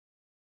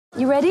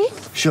You ready?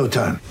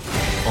 Showtime.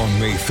 On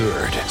May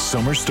 3rd,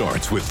 summer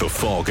starts with The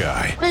Fall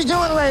Guy. Let's do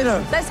it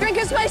later. Let's drink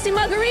a spicy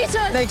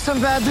margarita. Make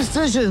some bad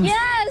decisions.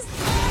 Yes!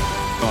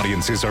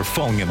 Audiences are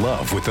falling in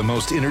love with the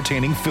most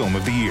entertaining film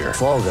of the year.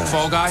 Fall guy.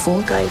 Fall guy?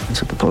 Fall guy.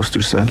 That's what the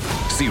poster said.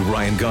 See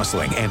Ryan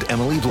Gosling and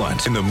Emily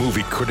Blunt in the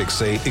movie critics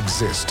say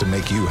exists to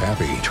make you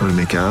happy. Trying to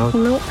make it out?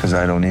 Nope. Because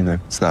I don't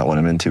either. It's not what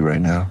I'm into right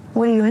now.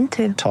 What are you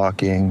into?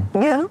 Talking.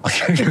 Yeah.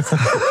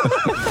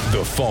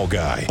 The Fall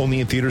Guy.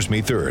 Only in theaters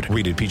May 3rd.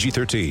 Rated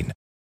PG-13.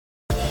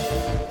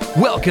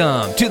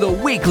 Welcome to the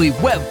weekly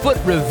Webfoot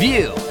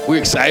Review, We're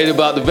excited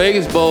about the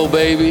Vegas Bowl,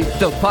 baby.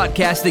 the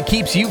podcast that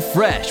keeps you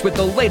fresh with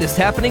the latest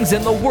happenings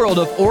in the world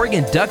of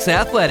Oregon Ducks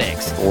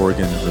athletics.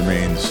 Oregon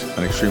remains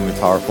an extremely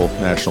powerful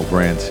national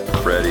brand.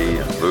 Freddie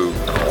and Luke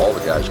and all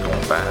the guys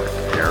going back,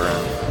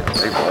 Aaron,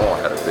 they've all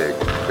had a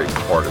big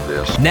part of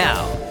this.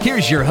 Now,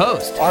 here's your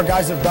host, Our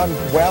guys have done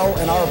well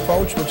in our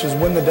approach, which is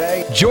win the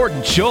day.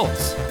 Jordan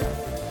Schultz.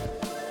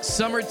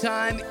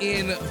 Summertime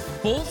in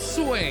full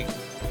swing.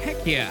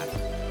 Heck yeah.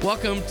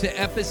 Welcome to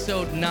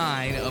episode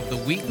 9 of the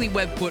weekly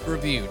Webfoot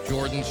Review.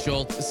 Jordan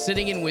Schultz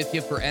sitting in with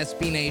you for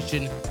SB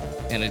Nation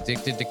and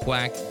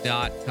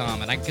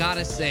AddictedToQuack.com. And I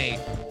gotta say,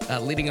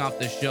 leading off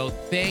the show,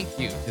 thank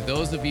you to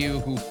those of you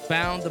who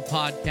found the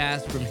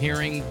podcast from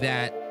hearing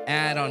that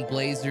ad on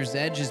Blazers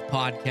Edge's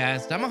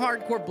podcast. I'm a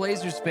hardcore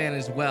Blazers fan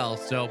as well,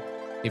 so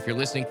if you're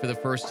listening for the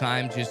first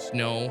time, just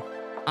know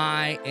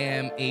I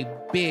am a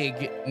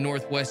big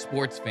Northwest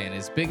sports fan,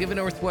 as big of a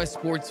Northwest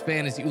sports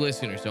fan as you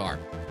listeners are.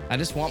 I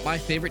just want my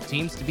favorite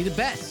teams to be the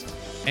best.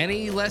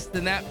 Any less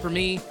than that for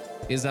me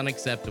is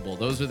unacceptable.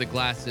 Those are the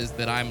glasses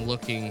that I'm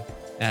looking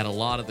at a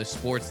lot of the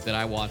sports that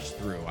I watch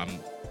through. I'm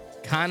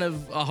kind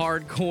of a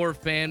hardcore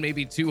fan,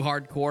 maybe too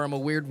hardcore. I'm a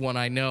weird one,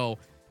 I know.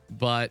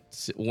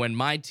 But when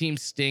my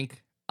teams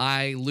stink,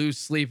 I lose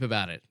sleep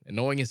about it.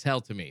 Annoying as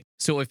hell to me.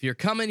 So if you're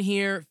coming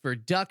here for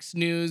Ducks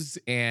news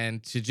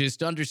and to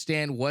just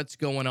understand what's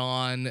going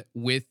on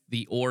with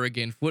the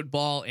Oregon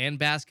football and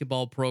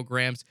basketball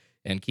programs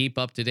and keep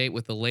up to date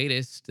with the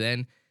latest,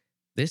 then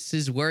this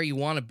is where you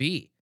want to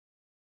be.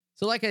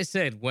 So like I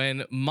said,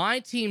 when my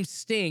teams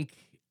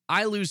stink,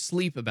 I lose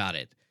sleep about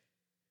it.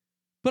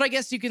 But I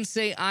guess you can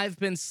say I've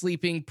been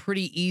sleeping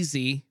pretty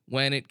easy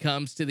when it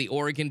comes to the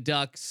Oregon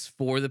Ducks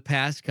for the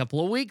past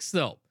couple of weeks,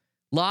 though.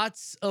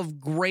 Lots of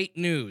great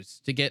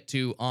news to get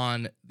to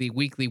on the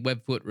weekly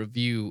Webfoot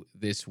Review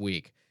this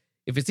week.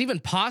 If it's even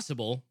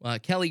possible,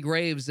 Kelly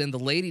Graves and the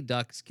Lady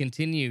Ducks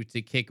continue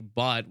to kick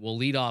butt. We'll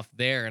lead off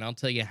there, and I'll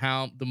tell you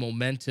how the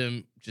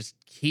momentum just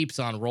keeps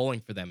on rolling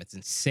for them. It's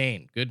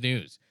insane. Good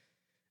news.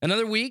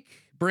 Another week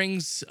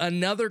brings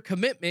another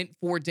commitment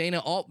for Dana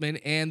Altman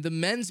and the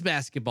men's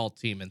basketball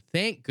team, and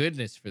thank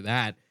goodness for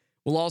that.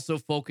 We'll also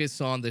focus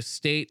on the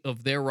state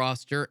of their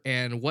roster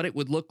and what it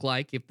would look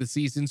like if the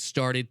season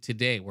started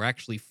today. We're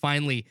actually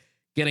finally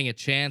getting a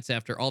chance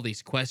after all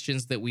these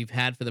questions that we've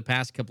had for the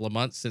past couple of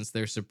months since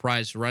their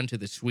surprise run to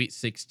the Sweet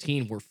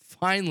 16. We're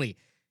finally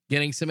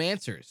getting some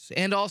answers.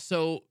 And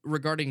also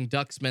regarding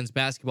Ducks men's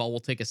basketball, we'll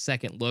take a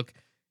second look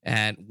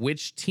at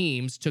which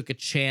teams took a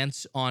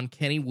chance on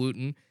Kenny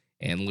Wooten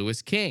and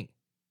Lewis King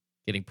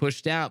getting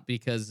pushed out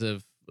because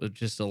of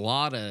just a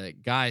lot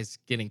of guys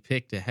getting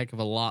picked a heck of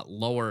a lot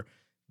lower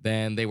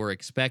than they were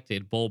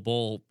expected.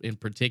 Bol in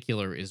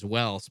particular as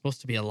well. Supposed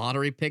to be a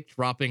lottery pick,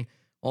 dropping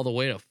all the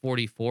way to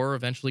 44,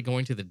 eventually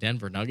going to the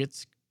Denver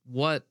Nuggets.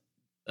 What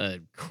a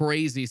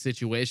crazy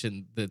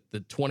situation that the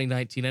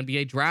 2019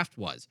 NBA draft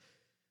was.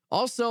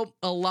 Also,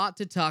 a lot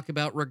to talk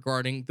about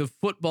regarding the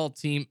football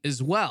team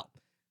as well.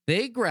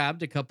 They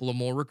grabbed a couple of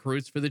more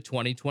recruits for the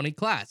 2020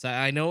 class.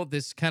 I know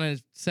this kind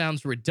of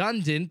sounds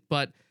redundant,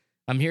 but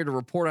I'm here to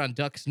report on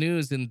Ducks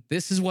news, and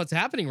this is what's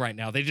happening right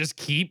now. They just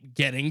keep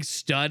getting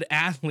stud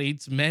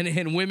athletes, men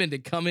and women, to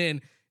come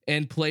in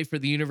and play for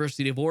the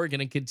University of Oregon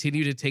and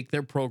continue to take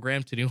their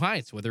program to new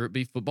heights, whether it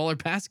be football or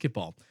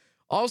basketball.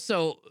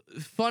 Also,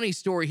 funny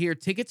story here,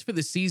 tickets for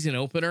the season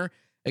opener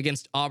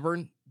against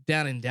Auburn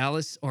down in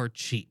Dallas are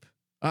cheap.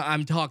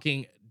 I'm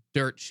talking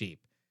dirt cheap.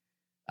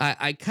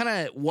 I kind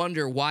of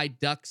wonder why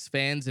Ducks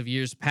fans of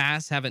years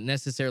past haven't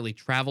necessarily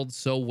traveled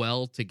so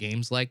well to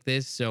games like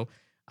this. So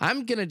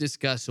I'm going to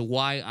discuss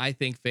why I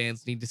think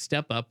fans need to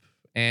step up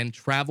and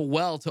travel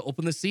well to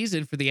open the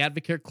season for the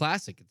Advocare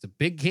Classic. It's a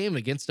big game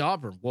against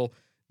Auburn. We'll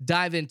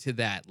dive into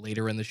that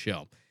later in the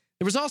show.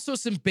 There was also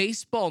some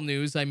baseball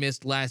news I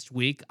missed last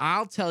week.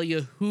 I'll tell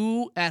you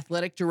who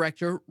athletic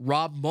director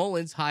Rob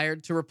Mullins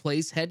hired to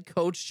replace head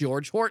coach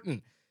George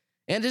Horton.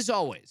 And as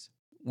always,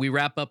 we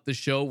wrap up the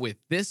show with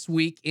This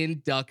Week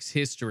in Ducks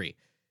History.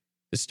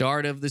 The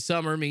start of the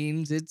summer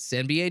means it's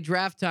NBA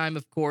draft time,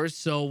 of course,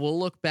 so we'll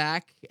look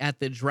back at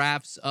the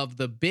drafts of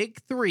the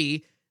big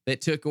three that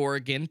took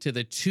Oregon to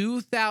the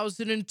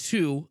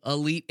 2002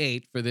 Elite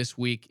Eight for This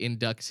Week in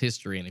Ducks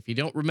History. And if you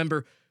don't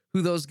remember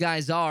who those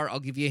guys are, I'll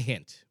give you a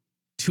hint.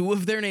 Two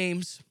of their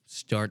names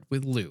start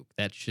with Luke.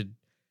 That should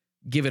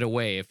give it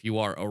away if you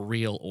are a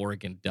real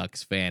Oregon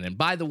Ducks fan. And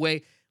by the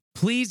way,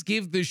 Please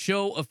give the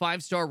show a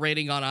 5-star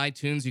rating on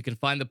iTunes. You can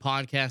find the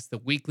podcast, The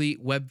Weekly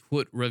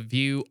Webfoot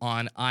Review,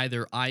 on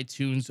either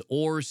iTunes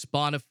or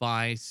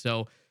Spotify.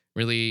 So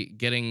really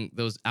getting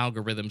those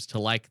algorithms to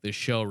like the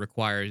show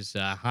requires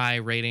high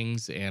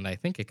ratings and I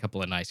think a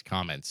couple of nice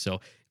comments. So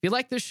if you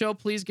like this show,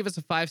 please give us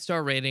a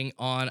 5-star rating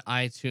on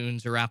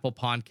iTunes or Apple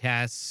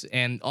Podcasts.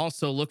 And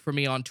also look for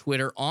me on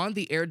Twitter, On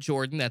The Air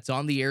Jordan. That's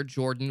On The Air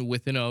Jordan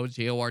with an O,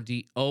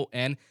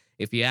 Jordon.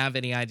 If you have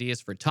any ideas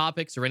for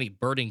topics or any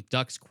Birding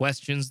Ducks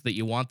questions that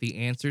you want the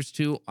answers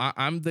to,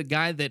 I'm the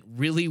guy that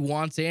really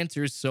wants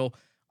answers, so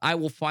I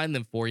will find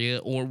them for you,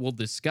 or we'll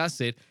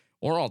discuss it,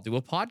 or I'll do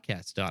a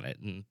podcast on it.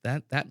 And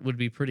that would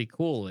be pretty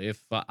cool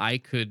if I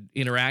could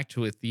interact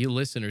with you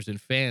listeners and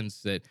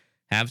fans that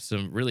have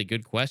some really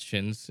good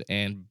questions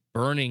and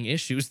burning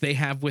issues they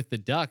have with the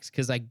Ducks,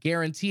 because I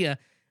guarantee you,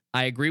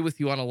 I agree with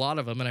you on a lot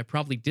of them, and I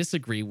probably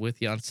disagree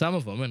with you on some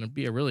of them, and it'd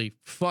be a really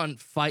fun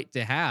fight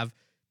to have,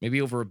 maybe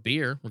over a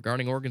beer,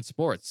 regarding Oregon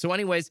sports. So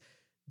anyways,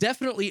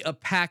 definitely a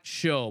packed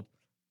show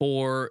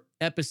for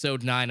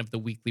episode 9 of the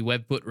Weekly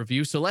Webfoot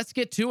Review. So let's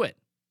get to it.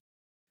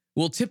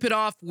 We'll tip it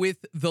off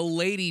with the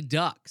Lady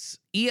Ducks.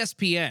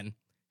 ESPN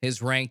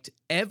has ranked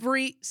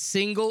every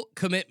single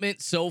commitment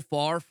so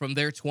far from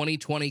their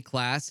 2020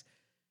 class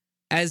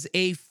as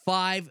a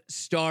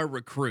 5-star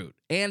recruit.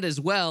 And as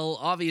well,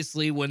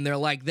 obviously, when they're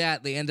like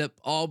that, they end up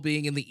all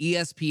being in the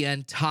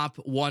ESPN top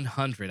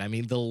 100. I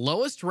mean, the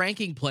lowest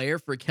ranking player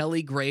for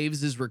Kelly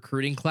Graves'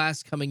 recruiting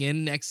class coming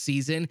in next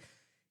season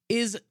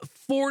is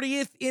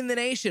 40th in the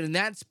nation, and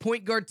that's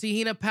point guard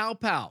Te-Hina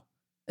Paopao.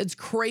 It's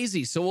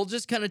crazy. So we'll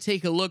just kind of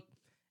take a look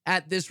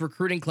at this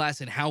recruiting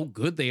class and how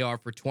good they are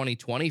for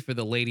 2020 for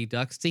the Lady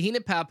Ducks. Te-Hina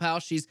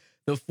Paopao, she's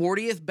the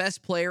 40th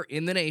best player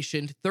in the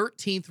nation,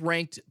 13th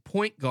ranked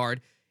point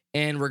guard,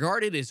 and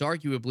regarded as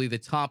arguably the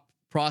top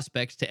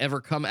prospect to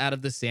ever come out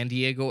of the San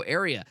Diego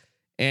area.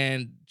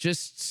 And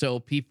just so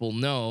people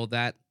know,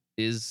 that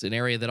is an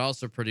area that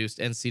also produced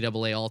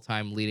NCAA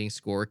all-time leading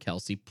scorer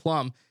Kelsey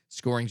Plum,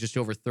 scoring just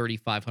over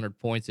 3,500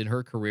 points in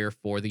her career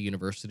for the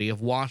University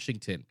of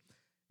Washington.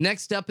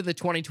 Next up in the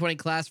 2020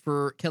 class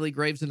for Kelly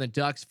Graves and the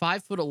Ducks,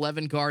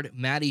 5'11" guard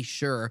Maddie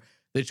Scher,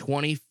 the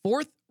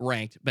 24th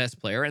ranked best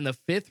player and the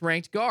 5th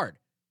ranked guard.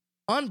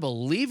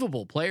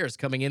 Unbelievable players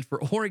coming in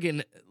for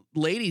Oregon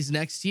ladies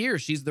next year.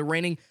 She's the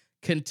reigning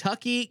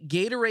Kentucky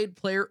Gatorade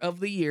Player of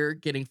the Year,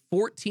 getting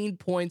 14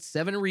 points,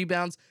 7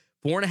 rebounds,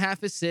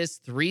 4.5 assists,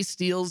 3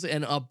 steals,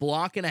 and a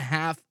block and a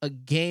half a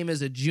game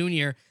as a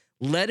junior.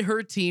 Led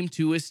her team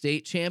to a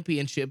state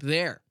championship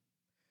there.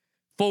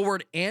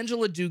 Forward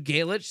Angela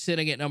Dugalich,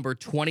 sitting at number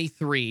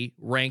 23,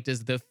 ranked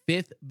as the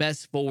 5th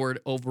best forward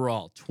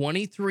overall,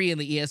 23 in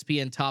the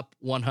ESPN top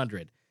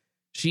 100.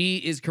 She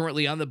is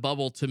currently on the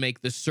bubble to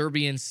make the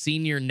Serbian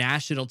senior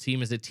national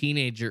team as a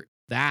teenager.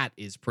 That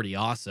is pretty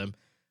awesome.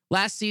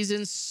 Last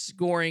season,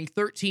 scoring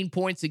 13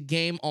 points a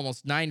game,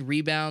 almost 9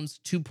 rebounds,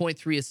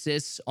 2.3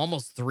 assists,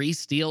 almost 3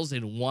 steals,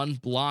 and 1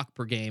 block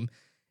per game,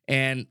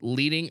 and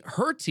leading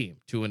her team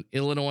to an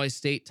Illinois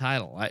state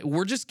title.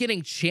 We're just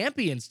getting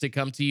champions to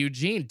come to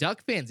Eugene.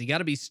 Duck fans, you got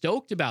to be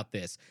stoked about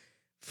this.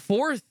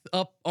 4th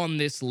up on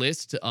this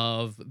list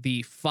of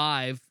the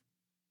 5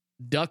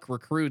 Duck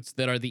recruits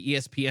that are the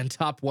ESPN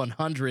top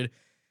 100,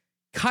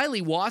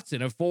 Kylie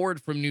Watson, a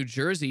forward from New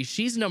Jersey.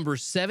 She's number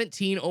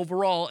 17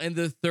 overall and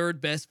the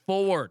 3rd best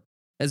forward.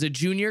 As a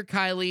junior,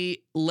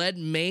 Kylie led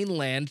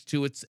Mainland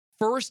to its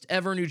first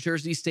ever New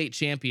Jersey state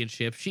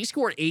championship. She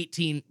scored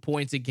 18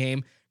 points a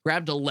game,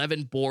 grabbed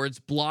 11 boards,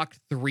 blocked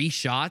 3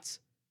 shots.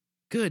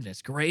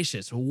 Goodness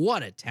gracious,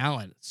 what a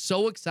talent.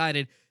 So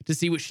excited to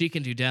see what she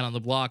can do down on the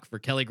block for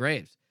Kelly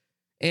Graves.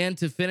 And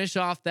to finish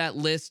off that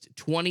list,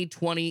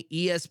 2020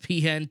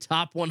 ESPN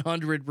top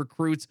 100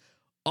 recruits,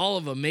 all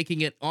of them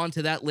making it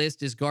onto that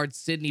list, is guard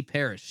Sydney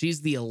Parrish.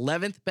 She's the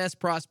 11th best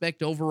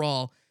prospect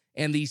overall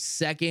and the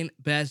 2nd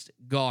best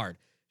guard.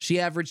 She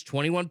averaged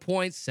 21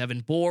 points,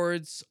 7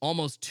 boards,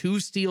 almost 2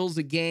 steals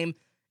a game,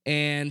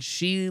 and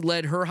she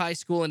led her high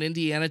school in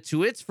Indiana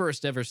to its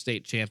first ever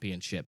state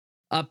championship.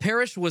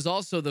 Parrish was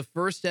also the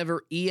first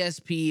ever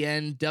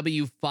ESPN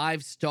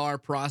W5-star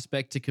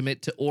prospect to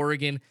commit to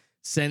Oregon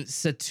since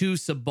Satu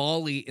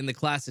Sabali in the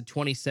class of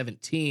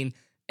 2017,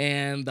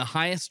 and the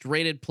highest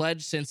rated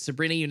pledge since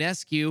Sabrina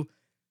Ionescu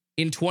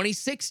in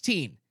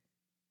 2016.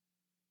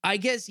 I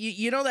guess,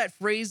 you know that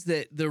phrase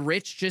that the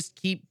rich just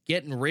keep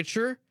getting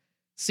richer?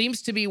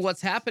 Seems to be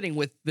what's happening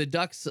with the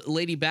Ducks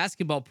lady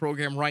basketball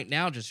program right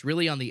now, just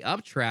really on the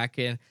up track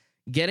and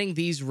getting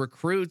these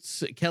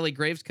recruits. Kelly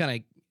Graves kind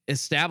of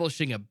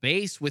establishing a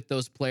base with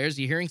those players.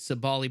 You're hearing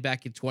Sabali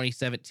back in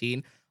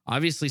 2017.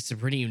 Obviously,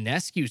 Sabrina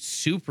Ionescu,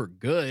 super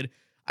good.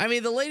 I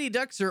mean, the Lady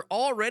Ducks are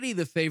already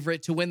the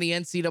favorite to win the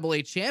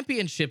NCAA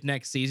championship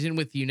next season,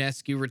 with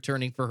Ionescu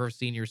returning for her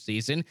senior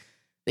season.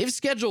 They've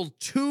scheduled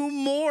 2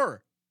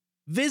 more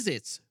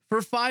visits for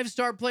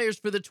 5-star players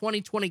for the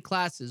 2020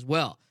 class as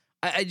well.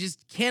 I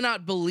just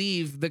cannot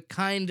believe the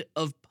kind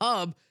of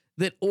pub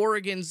that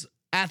Oregon's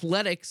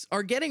athletics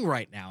are getting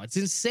right now. It's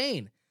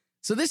insane.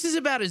 So this is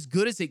about as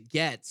good as it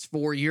gets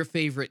for your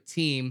favorite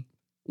team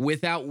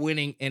without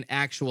winning an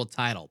actual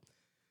title.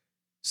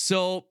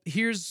 So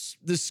here's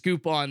the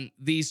scoop on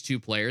these two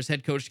players.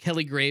 Head coach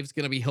Kelly Graves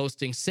going to be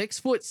hosting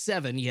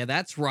 6'7". Yeah,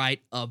 that's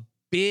right. A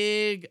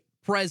big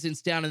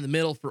presence down in the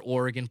middle for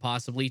Oregon,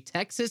 possibly.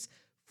 Texas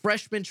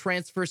freshman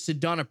transfer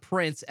Sedona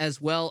Prince, as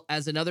well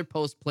as another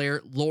post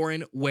player,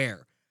 Lauren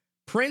Ware.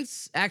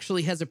 Prince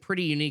actually has a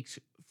pretty unique,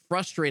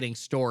 frustrating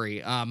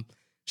story.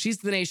 She's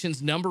the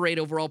nation's number 8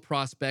 overall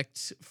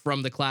prospect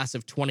from the class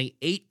of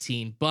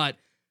 2018, but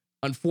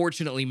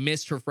unfortunately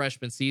missed her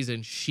freshman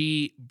season.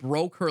 She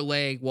broke her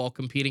leg while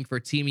competing for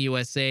Team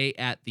USA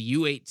at the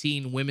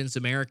U18 Women's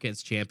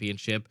Americans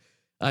Championship.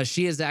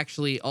 She has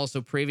actually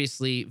also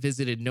previously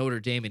visited Notre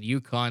Dame and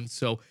UConn,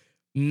 so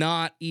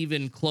not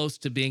even close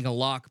to being a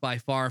lock by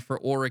far for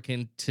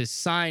Oregon to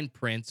sign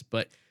Prince,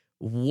 but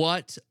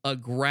what a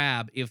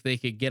grab if they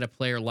could get a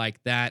player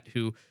like that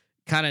who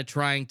kind of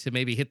trying to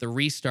maybe hit the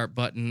restart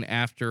button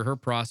after her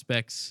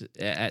prospects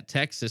at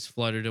Texas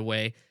fluttered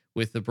away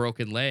with the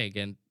broken leg.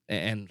 And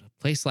a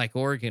place like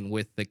Oregon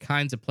with the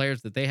kinds of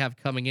players that they have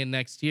coming in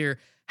next year,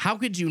 how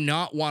could you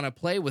not want to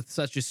play with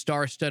such a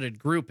star-studded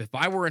group? If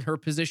I were in her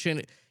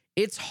position,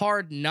 it's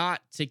hard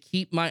not to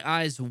keep my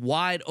eyes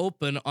wide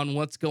open on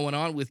what's going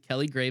on with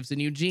Kelly Graves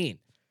and Eugene.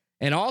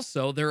 And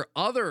also, their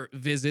other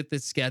visit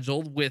that's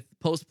scheduled with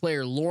post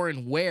player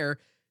Lauren Ware.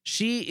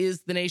 She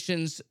is the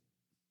nation's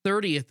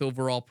 30th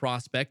overall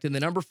prospect and the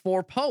number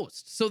 4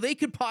 post. So they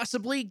could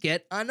possibly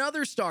get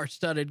another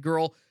star-studded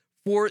girl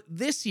for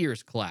this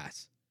year's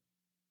class.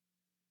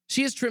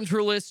 She has trimmed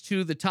her list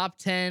to the top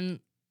 10.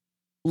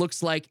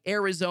 Looks like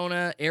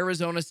Arizona,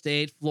 Arizona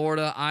State,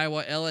 Florida,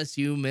 Iowa,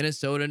 LSU,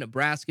 Minnesota,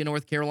 Nebraska,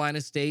 North Carolina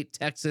State,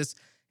 Texas,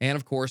 and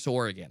of course,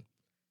 Oregon.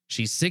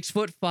 She's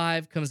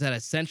 6'5", comes out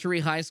of Century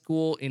High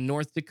School in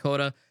North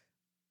Dakota.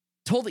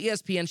 Told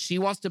ESPN she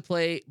wants to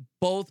play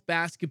both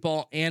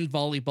basketball and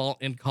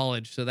volleyball in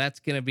college. So that's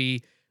going to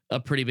be a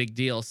pretty big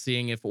deal,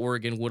 seeing if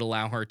Oregon would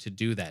allow her to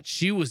do that.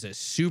 She was a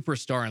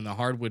superstar in the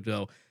hardwood,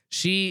 though.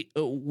 She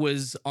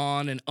was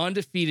on an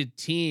undefeated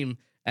team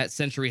at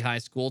Century High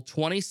School,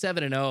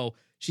 27-0.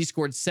 She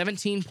scored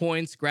 17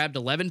 points, grabbed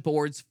 11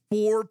 boards,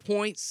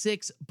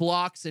 4.6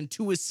 blocks, and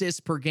 2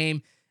 assists per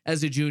game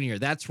as a junior.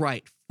 That's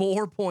right,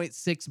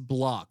 4.6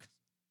 blocks.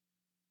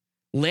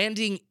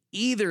 Landing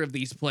either of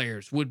these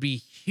players would be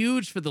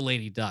huge for the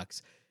Lady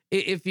Ducks.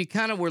 If you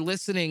kind of were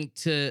listening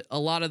to a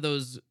lot of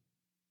those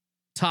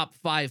top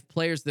 5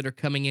 players that are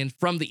coming in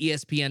from the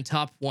ESPN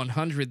Top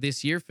 100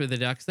 this year for the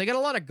Ducks, they got a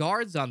lot of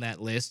guards on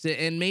that list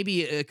and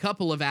maybe a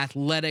couple of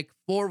athletic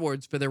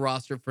forwards for their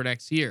roster for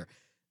next year.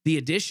 The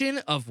addition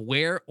of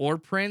Ware or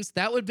Prince,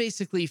 that would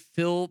basically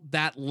fill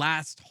that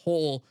last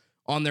hole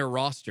on their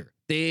roster.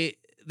 They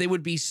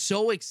would be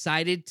so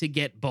excited to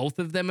get both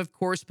of them, of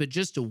course, but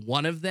just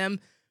one of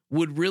them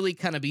would really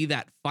kind of be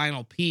that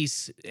final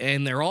piece.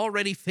 And they're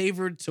already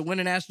favored to win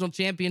a national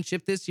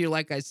championship this year,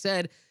 like I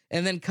said,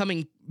 and then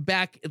coming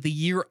back the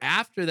year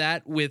after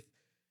that with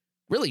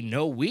really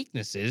no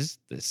weaknesses.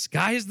 The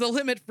sky is the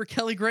limit for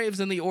Kelly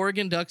Graves and the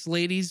Oregon Ducks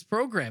ladies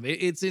program.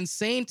 It's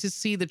insane to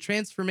see the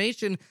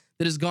transformation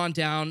that has gone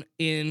down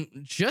in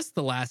just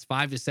the last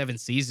 5 to 7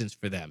 seasons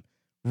for them.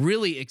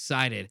 Really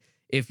excited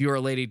if you're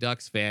a Lady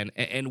Ducks fan.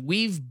 And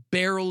we've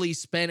barely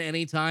spent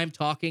any time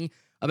talking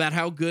about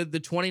how good the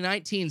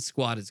 2019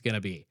 squad is going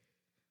to be.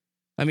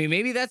 I mean,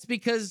 maybe that's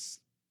because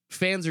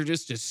fans are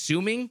just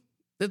assuming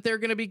that they're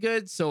going to be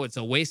good, so it's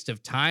a waste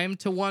of time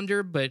to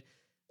wonder. But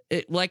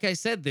like I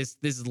said, this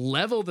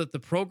level that the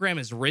program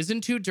has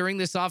risen to during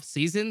this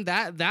offseason,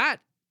 that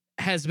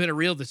has been a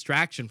real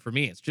distraction for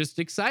me. It's just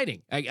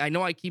exciting. I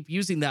know I keep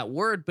using that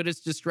word, but it's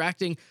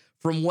distracting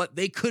from what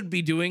they could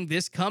be doing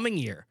this coming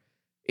year.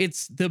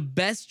 It's the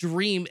best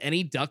dream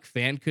any Duck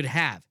fan could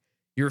have.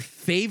 Your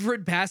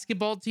favorite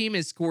basketball team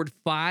has scored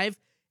 5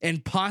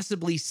 and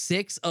possibly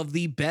 6 of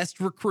the best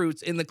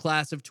recruits in the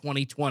class of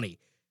 2020.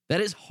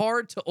 That is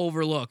hard to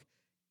overlook,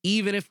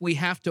 even if we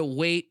have to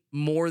wait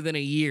more than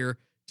a year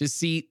to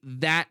see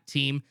that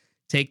team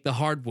take the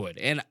hardwood.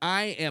 And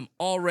I am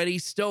already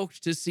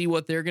stoked to see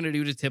what they're going to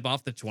do to tip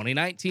off the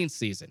 2019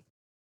 season.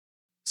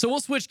 So we'll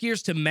switch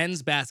gears to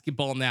men's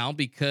basketball now,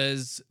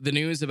 because the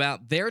news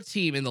about their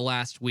team in the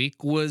last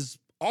week was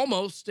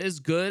almost as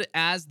good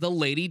as the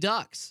Lady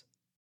Ducks.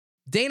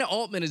 Dana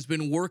Altman has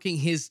been working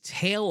his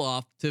tail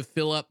off to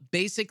fill up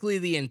basically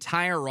the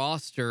entire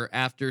roster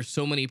after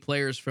so many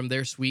players from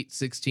their Sweet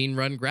 16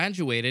 run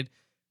graduated.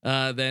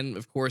 Then,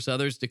 of course,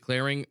 others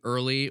declaring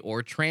early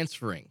or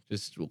transferring.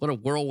 Just what a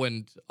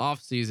whirlwind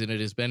offseason it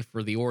has been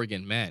for the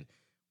Oregon men.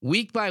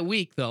 Week by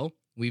week, though,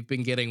 we've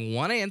been getting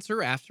one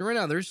answer after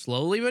another,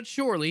 slowly but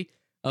surely,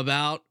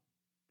 about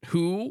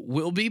who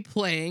will be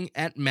playing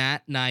at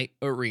Matt Knight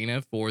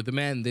Arena for the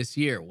men this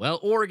year. Well,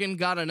 Oregon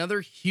got another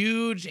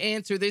huge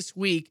answer this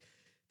week.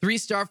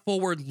 3-star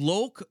forward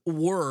Loke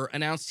Wurr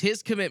announced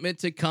his commitment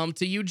to come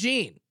to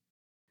Eugene.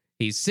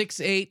 He's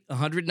 6'8",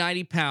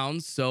 190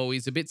 pounds, so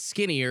he's a bit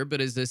skinnier,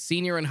 but as a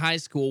senior in high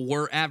school,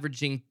 Wurr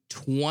averaging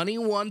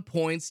 21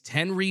 points,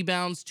 10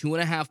 rebounds,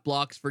 2.5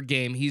 blocks per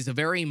game. He's a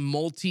very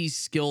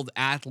multi-skilled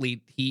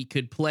athlete. He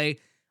could play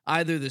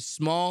either the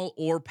small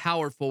or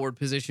power forward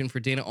position for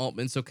Dana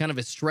Altman. So kind of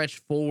a stretch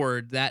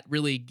forward that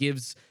really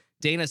gives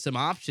Dana some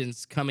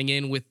options coming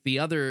in with the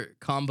other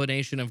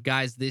combination of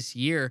guys this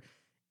year.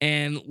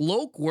 And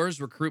Loc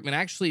War's recruitment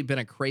actually been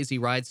a crazy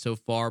ride so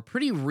far.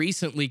 Pretty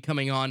recently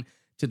coming on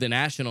to the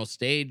national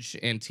stage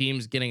and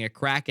teams getting a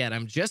crack at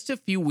him. Just a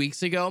few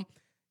weeks ago,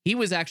 he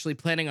was actually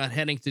planning on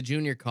heading to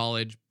junior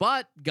college,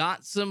 but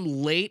got some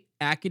late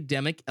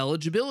academic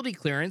eligibility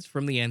clearance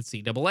from the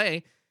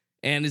NCAA,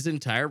 and his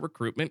entire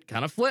recruitment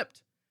kind of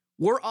flipped.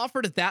 We're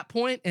offered at that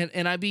point,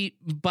 and I be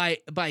by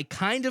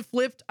kind of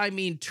flipped, I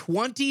mean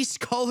 20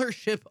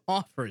 scholarship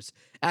offers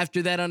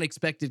after that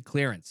unexpected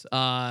clearance.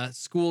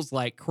 Schools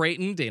like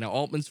Creighton, Dana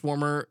Altman's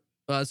former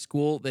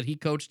school that he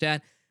coached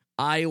at,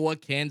 Iowa,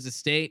 Kansas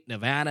State,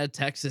 Nevada,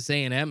 Texas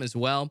A&M as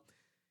well.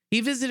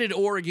 He visited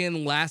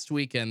Oregon last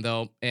weekend,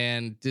 though,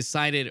 and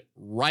decided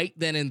right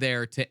then and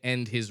there to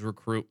end his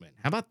recruitment.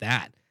 How about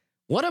that?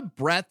 What a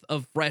breath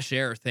of fresh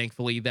air,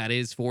 thankfully, that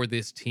is for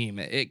this team.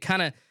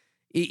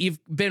 You've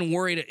been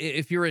worried,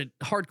 if you're a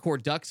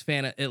hardcore Ducks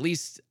fan, at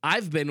least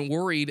I've been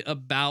worried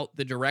about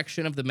the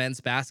direction of the men's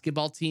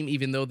basketball team,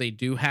 even though they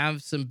do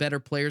have some better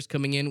players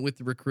coming in with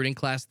the recruiting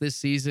class this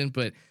season.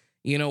 But,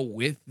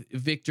 with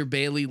Victor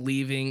Bailey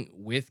leaving,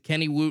 with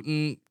Kenny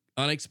Wooten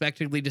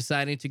unexpectedly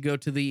deciding to go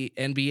to the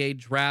NBA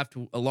draft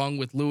along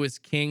with Lewis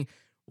King,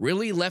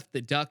 really left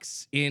the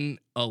Ducks in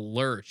a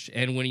lurch.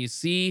 And when you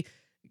see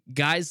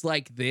guys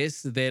like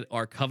this that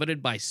are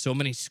coveted by so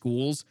many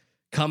schools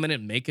come in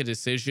and make a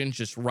decision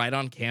just right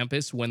on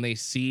campus when they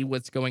see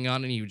what's going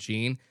on in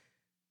Eugene,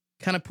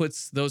 kind of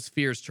puts those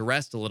fears to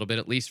rest a little bit.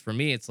 At least for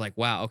me, it's like,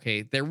 wow,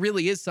 okay, there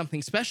really is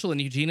something special in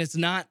Eugene. It's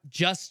not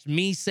just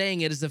me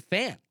saying it as a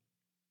fan.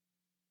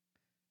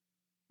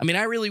 I mean,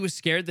 I really was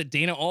scared that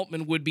Dana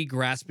Altman would be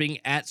grasping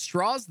at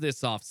straws this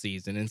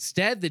offseason.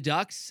 Instead, the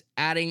Ducks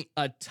adding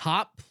a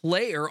top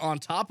player on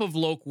top of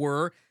Loc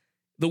War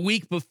the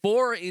week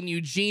before in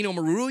Eugene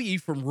Omoruyi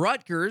from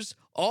Rutgers.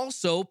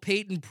 Also,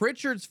 Peyton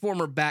Pritchard's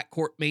former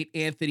backcourt mate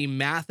Anthony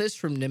Mathis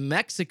from New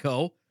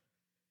Mexico.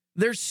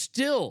 They're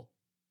still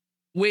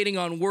waiting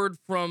on word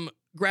from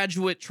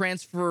graduate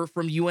transfer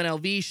from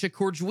UNLV,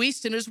 Shakur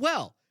Juiston as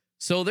well.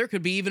 So there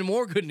could be even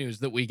more good news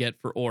that we get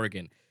for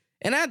Oregon.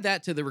 And add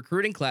that to the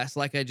recruiting class,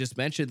 like I just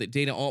mentioned, that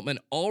Dana Altman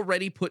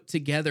already put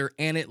together,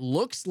 and it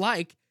looks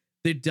like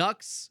the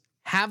Ducks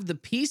have the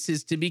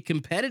pieces to be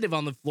competitive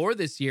on the floor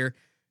this year,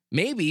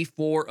 maybe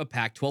for a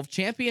Pac-12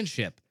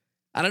 championship.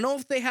 I don't know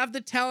if they have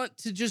the talent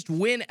to just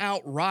win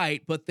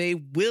outright, but they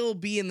will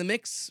be in the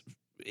mix.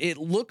 It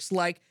looks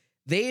like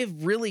they've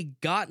really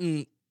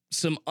gotten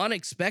some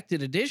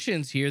unexpected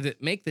additions here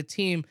that make the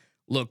team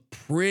look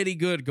pretty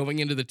good going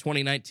into the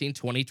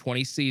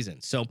 2019-2020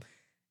 season. So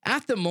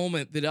at the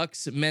moment, the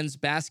Ducks men's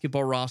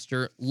basketball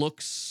roster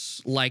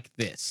looks like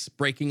this,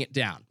 breaking it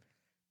down.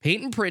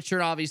 Peyton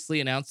Pritchard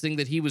obviously announcing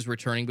that he was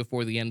returning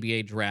before the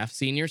NBA draft.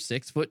 Senior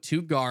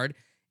 6'2" guard.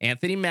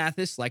 Anthony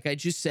Mathis, like I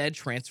just said,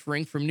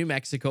 transferring from New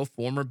Mexico,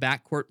 former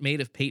backcourt mate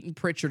of Peyton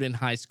Pritchard in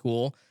high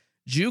school.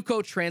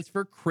 JUCO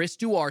transfer Chris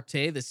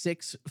Duarte, the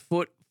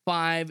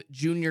 6'5"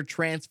 junior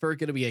transfer,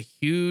 going to be a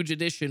huge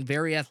addition,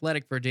 very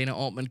athletic for Dana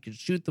Altman, can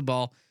shoot the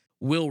ball.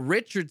 Will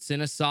Richardson,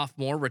 a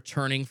sophomore,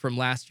 returning from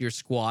last year's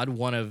squad,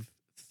 one of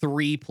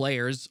three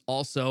players.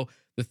 Also,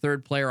 the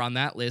third player on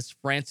that list,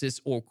 Francis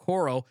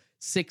Okoro,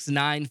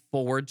 6'9"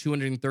 forward,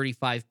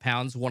 235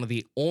 pounds, one of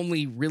the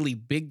only really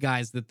big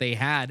guys that they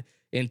had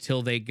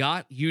until they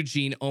got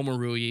Eugene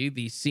Omoruyi,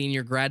 the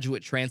senior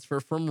graduate transfer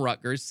from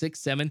Rutgers,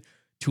 6'7",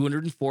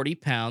 240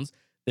 pounds.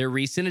 Their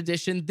recent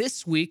addition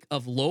this week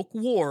of Loc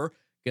War,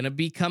 going to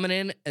be coming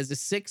in as a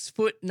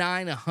 6'9",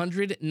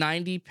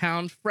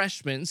 190-pound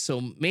freshman.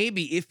 So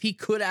maybe if he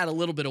could add a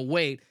little bit of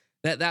weight,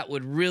 that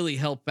would really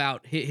help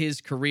out his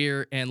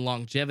career and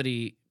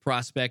longevity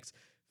prospects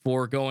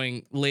for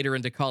going later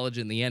into college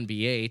in the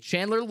NBA.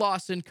 Chandler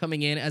Lawson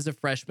coming in as a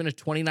freshman, a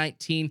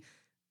 2019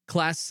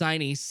 class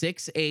signee,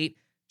 6'8",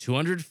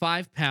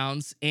 205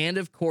 pounds. And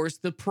of course,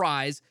 the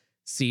prize,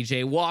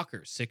 CJ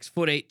Walker,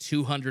 6'8",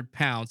 200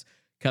 pounds,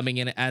 coming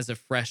in as a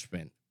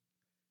freshman.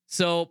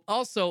 So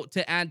also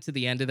to add to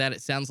the end of that,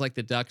 it sounds like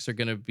the Ducks are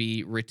going to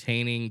be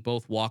retaining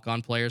both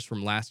walk-on players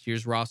from last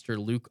year's roster,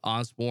 Luke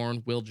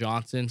Osborne, Will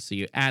Johnson. So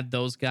you add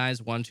those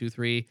guys, 1, 2,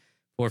 3,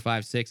 4,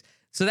 5, 6.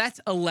 So that's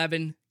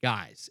 11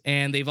 guys.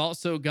 And they've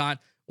also got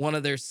one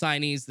of their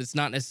signees that's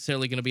not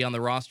necessarily going to be on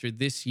the roster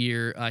this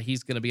year.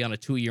 He's going to be on a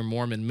 2-year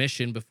Mormon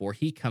mission before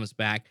he comes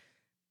back.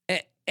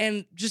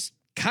 And just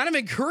kind of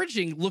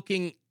encouraging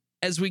looking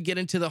as we get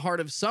into the heart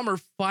of summer,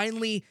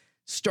 finally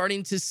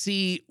starting to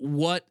see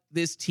what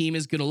this team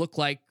is going to look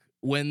like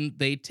when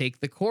they take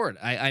the court.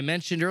 I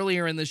mentioned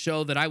earlier in the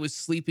show that I was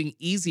sleeping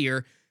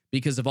easier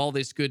because of all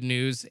this good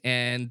news,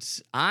 and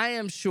I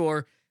am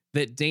sure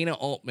that Dana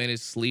Altman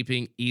is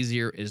sleeping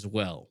easier as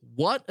well.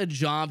 What a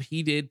job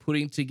he did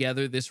putting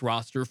together this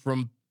roster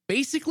from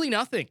basically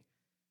nothing.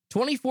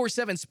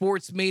 24/7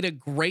 Sports made a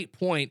great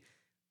point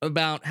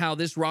about how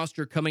this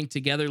roster coming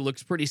together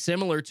looks pretty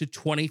similar to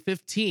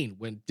 2015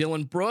 when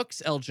Dylan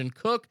Brooks, Elgin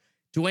Cook,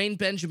 Dwayne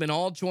Benjamin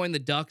all joined the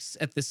Ducks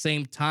at the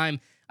same time.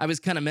 I was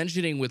kind of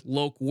mentioning with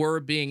Loke Were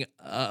being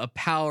a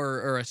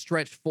power or a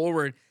stretch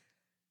forward.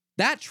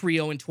 That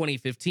trio in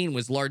 2015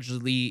 was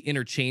largely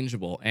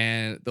interchangeable,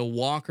 and the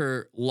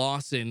Walker,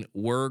 Lawson,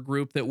 Were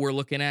group that we're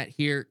looking at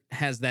here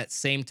has that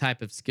same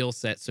type of skill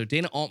set. So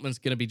Dana Altman's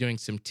going to be doing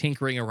some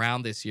tinkering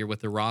around this year with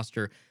the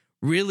roster,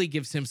 really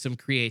gives him some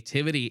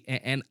creativity,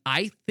 and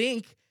I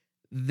think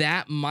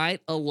that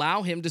might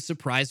allow him to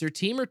surprise their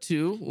team or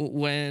two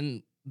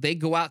when they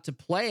go out to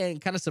play and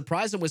kind of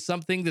surprise them with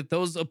something that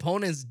those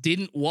opponents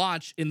didn't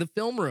watch in the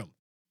film room.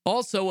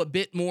 Also, a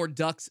bit more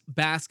Ducks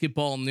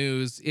basketball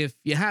news. If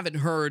you haven't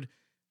heard,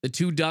 the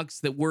two Ducks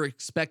that were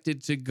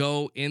expected to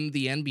go in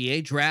the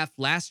NBA draft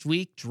last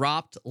week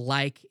dropped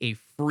like a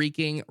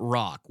freaking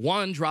rock.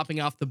 One dropping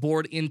off the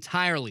board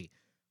entirely.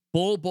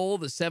 Bol Bol,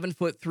 the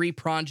 7'3"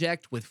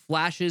 project with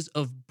flashes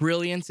of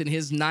brilliance in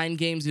his 9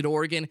 games at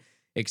Oregon,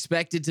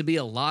 expected to be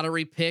a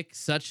lottery pick,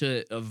 such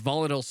a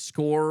volatile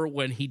scorer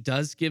when he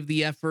does give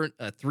the effort,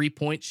 a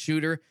 3-point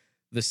shooter.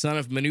 The son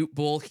of Manute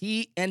Bol,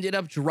 he ended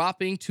up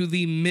dropping to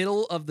the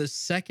middle of the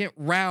second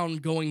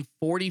round, going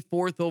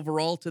 44th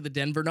overall to the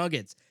Denver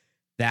Nuggets.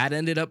 That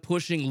ended up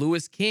pushing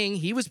Louis King.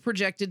 He was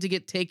projected to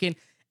get taken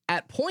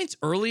at points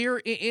earlier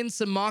in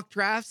some mock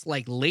drafts,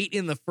 like late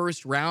in the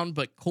first round,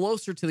 but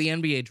closer to the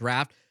NBA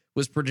draft,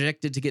 was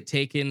projected to get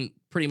taken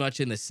pretty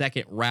much in the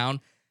second round.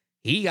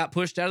 He got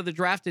pushed out of the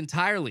draft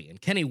entirely, and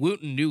Kenny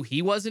Wooten knew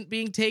he wasn't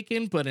being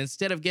taken, but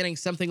instead of getting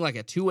something like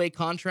a 2-way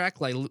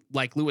contract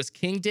like Louis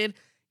King did,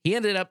 he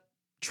ended up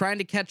trying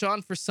to catch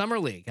on for Summer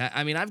League.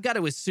 I mean, I've got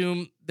to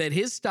assume that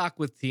his stock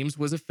with teams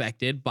was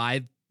affected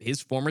by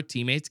his former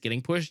teammates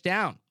getting pushed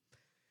down.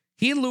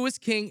 He and Louis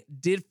King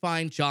did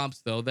find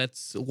jobs, though.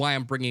 That's why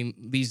I'm bringing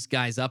these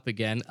guys up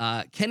again.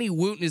 Kenny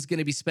Wooten is going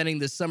to be spending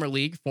the Summer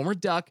League, former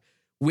Duck,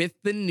 with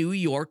the New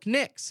York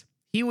Knicks.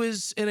 He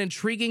was an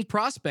intriguing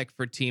prospect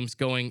for teams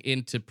going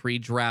into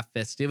pre-draft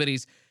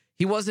festivities.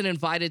 He wasn't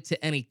invited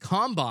to any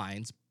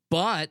combines,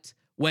 but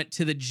went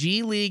to the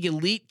G League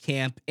Elite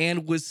Camp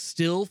and was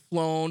still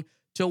flown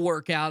to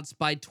workouts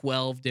by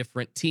 12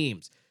 different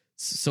teams.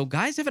 So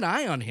guys have an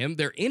eye on him.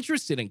 They're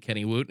interested in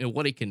Kenny Wooten and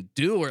what he can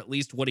do, or at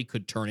least what he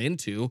could turn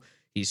into.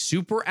 He's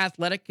super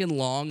athletic and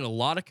long, and a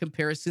lot of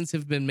comparisons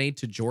have been made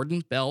to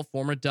Jordan Bell,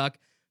 former Duck,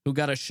 who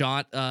got a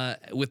shot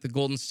with the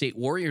Golden State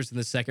Warriors in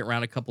the second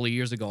round a couple of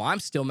years ago. I'm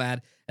still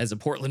mad as a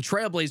Portland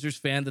Trailblazers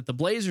fan that the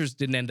Blazers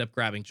didn't end up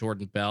grabbing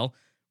Jordan Bell.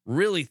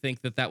 Really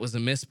think that was a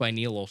miss by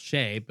Neil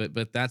O'Shea,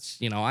 but that's,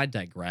 I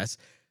digress.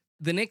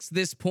 The Knicks at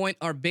this point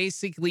are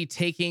basically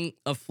taking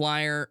a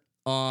flyer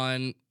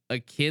on a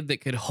kid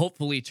that could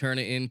hopefully turn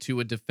it into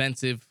a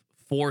defensive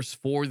force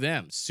for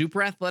them.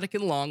 Super athletic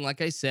and long,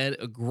 like I said,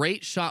 a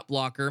great shot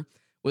blocker,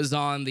 was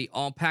on the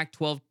All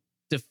Pac-12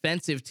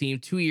 defensive team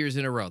 2 years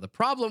in a row. The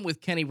problem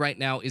with Kenny right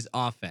now is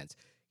offense.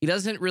 He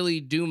doesn't really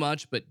do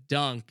much but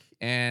dunk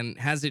and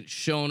hasn't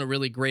shown a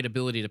really great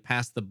ability to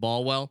pass the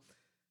ball well.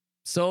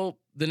 So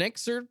the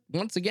Knicks are,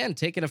 once again,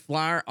 taking a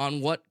flyer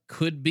on what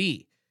could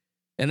be.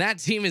 And that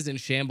team is in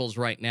shambles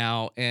right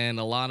now, and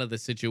a lot of the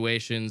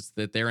situations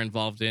that they're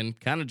involved in,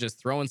 kind of just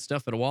throwing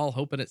stuff at a wall,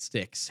 hoping it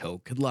sticks.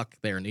 So good luck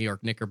there, New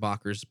York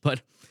Knickerbockers.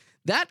 But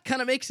that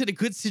kind of makes it a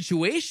good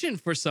situation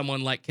for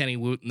someone like Kenny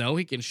Wooten, though.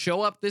 He can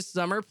show up this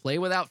summer, play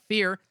without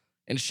fear,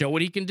 and show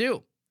what he can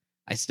do.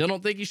 I still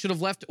don't think he should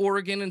have left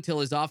Oregon until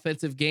his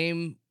offensive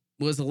game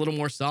was a little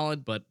more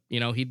solid, but,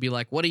 he'd be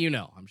like, what do you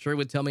know? I'm sure he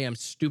would tell me I'm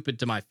stupid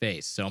to my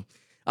face. So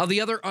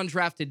the other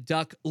undrafted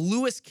Duck,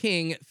 Louis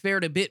King,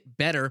 fared a bit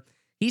better.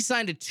 He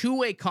signed a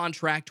 2-way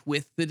contract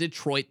with the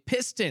Detroit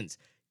Pistons.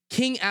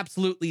 King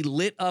absolutely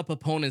lit up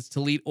opponents to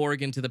lead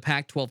Oregon to the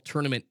Pac-12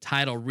 tournament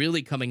title,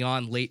 really coming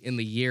on late in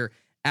the year,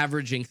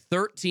 averaging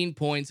 13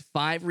 points,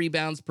 5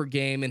 rebounds per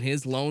game in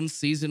his lone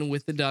season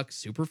with the Ducks.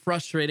 Super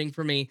frustrating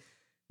for me.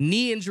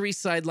 Knee injury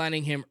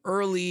sidelining him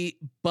early,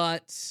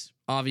 but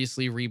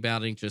obviously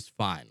rebounding just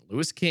fine.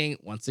 Louis King,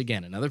 once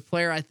again, another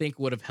player I think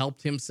would have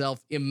helped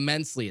himself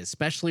immensely,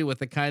 especially with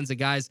the kinds of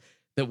guys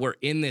that were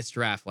in this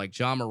draft, like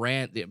John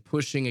Morant,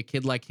 pushing a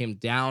kid like him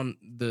down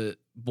the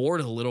board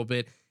a little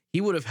bit.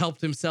 He would have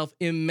helped himself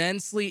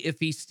immensely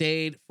if he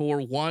stayed for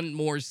one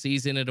more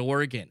season at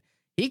Oregon.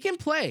 He can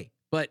play,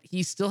 but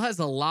he still has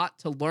a lot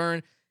to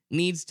learn,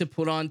 needs to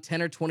put on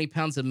 10 or 20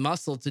 pounds of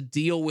muscle to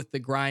deal with the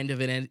grind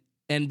of an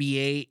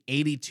NBA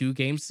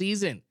 82-game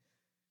season.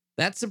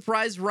 That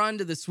surprise run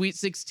to the Sweet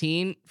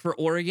 16 for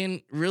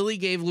Oregon really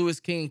gave Louis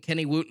King and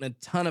Kenny Wooten a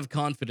ton of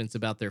confidence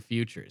about their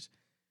futures.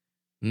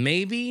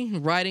 Maybe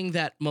riding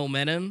that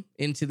momentum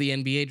into the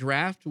NBA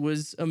draft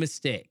was a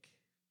mistake,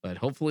 but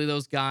hopefully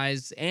those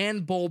guys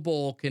and Bol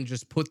Bol can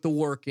just put the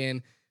work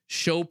in,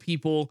 show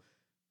people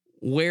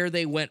where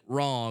they went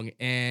wrong,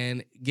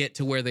 and get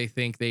to where they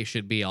think they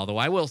should be. Although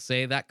I will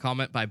say that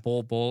comment by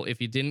Bol Bol,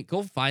 if you didn't,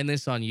 go find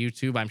this on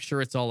YouTube. I'm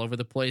sure it's all over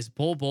the place.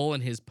 Bol Bol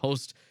in his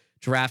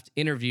post-draft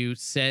interview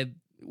said,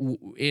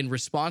 in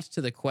response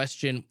to the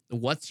question,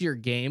 what's your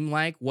game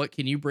like? What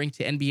can you bring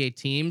to NBA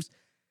teams?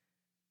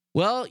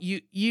 Well,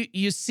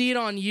 you see it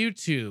on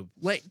YouTube.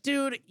 Like,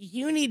 dude,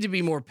 you need to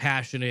be more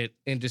passionate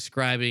in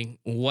describing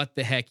what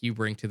the heck you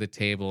bring to the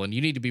table, and you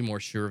need to be more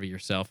sure of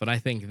yourself. And I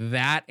think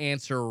that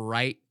answer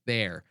right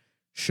there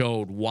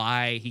showed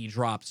why he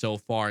dropped so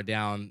far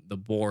down the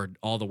board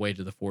all the way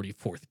to the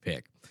 44th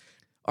pick.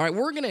 All right,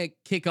 we're going to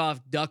kick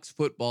off Ducks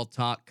football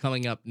talk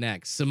coming up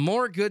next. Some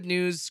more good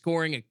news,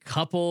 scoring a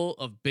couple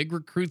of big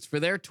recruits for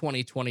their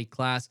 2020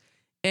 class.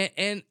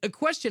 And a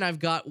question I've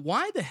got,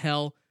 why the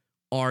hell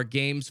are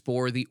games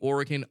for the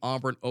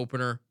Oregon-Auburn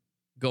opener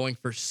going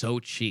for so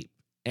cheap?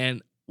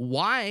 And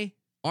why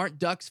aren't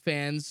Ducks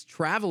fans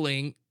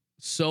traveling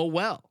so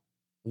well?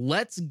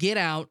 Let's get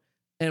out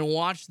and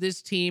watch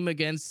this team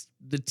against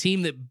the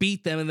team that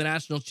beat them in the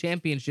national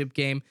championship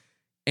game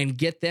and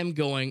get them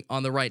going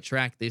on the right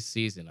track this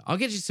season. I'll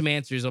get you some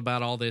answers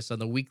about all this on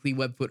the weekly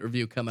Webfoot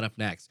Review coming up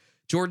next.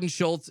 Jordan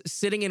Schultz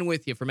sitting in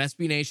with you from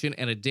SB Nation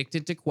and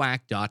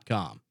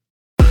AddictedToQuack.com.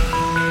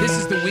 This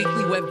is the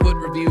weekly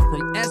Webfoot Review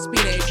from SB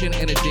Nation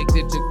and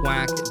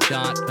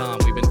AddictedToQuack.com.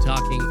 We've been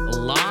talking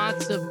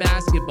lots of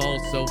basketball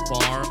so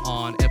far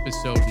on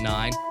episode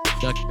 9.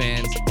 Duck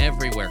fans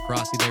everywhere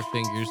crossing their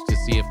fingers to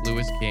see if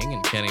Lewis King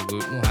and Kenny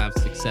Wooten will have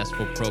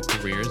successful pro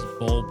careers.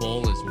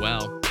 Bowl as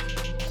well.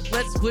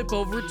 Let's flip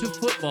over to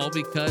football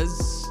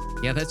because,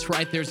 yeah, that's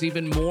right. There's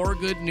even more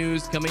good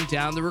news coming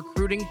down the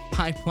recruiting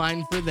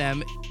pipeline for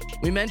them.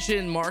 We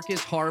mentioned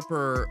Marcus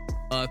Harper,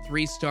 a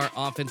 3-star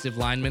offensive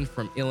lineman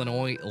from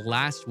Illinois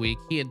last week.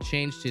 He had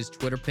changed his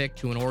Twitter pic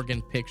to an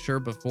Oregon picture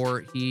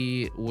before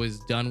he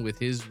was done with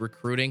his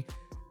recruiting.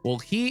 Well,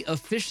 he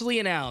officially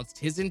announced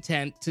his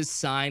intent to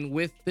sign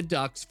with the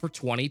Ducks for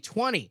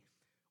 2020.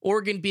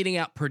 Oregon beating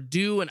out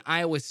Purdue and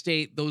Iowa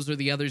State. Those are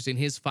the others in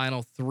his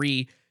final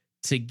 3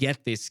 to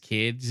get this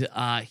kid.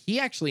 He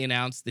actually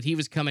announced that he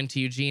was coming to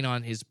Eugene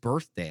on his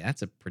birthday.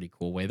 That's a pretty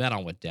cool way that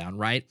all went down,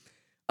 right?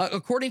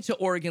 According to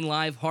Oregon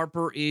Live,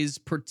 Harper is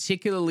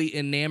particularly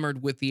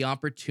enamored with the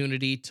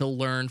opportunity to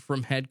learn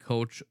from head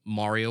coach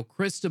Mario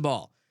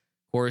Cristobal.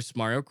 Of course,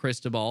 Mario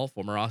Cristobal,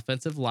 former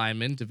offensive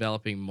lineman,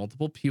 developing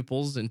multiple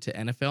pupils into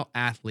NFL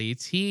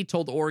athletes. He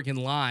told Oregon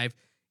Live,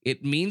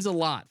 "It means a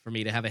lot for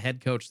me to have a head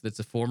coach that's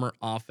a former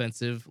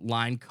offensive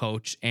line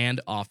coach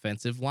and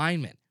offensive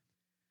lineman."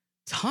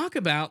 Talk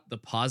about the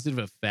positive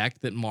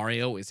effect that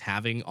Mario is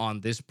having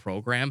on this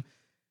program.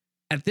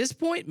 At this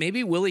point,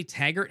 maybe Willie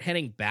Taggart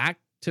heading back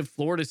to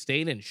Florida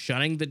State and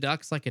shunning the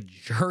Ducks like a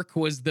jerk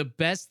was the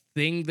best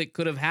thing that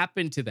could have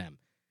happened to them.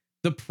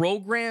 The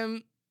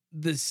program,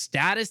 the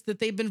status that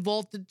they've been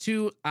vaulted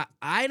to,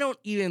 I don't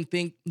even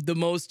think the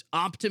most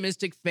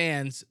optimistic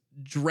fans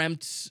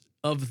dreamt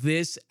of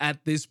this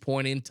at this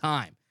point in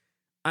time.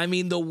 I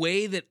mean, the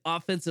way that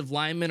offensive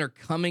linemen are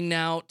coming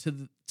now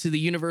to the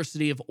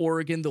University of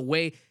Oregon, the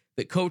way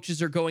that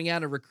coaches are going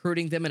out and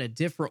recruiting them in a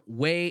different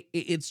way,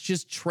 it's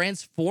just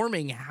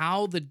transforming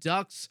how the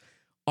Ducks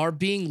are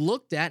being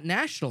looked at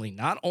nationally,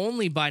 not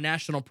only by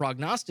national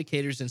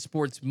prognosticators and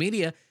sports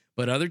media,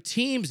 but other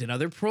teams and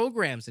other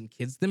programs and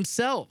kids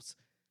themselves.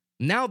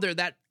 Now they're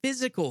that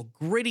physical,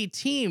 gritty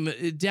team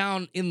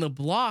down in the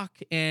block.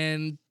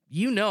 And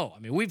I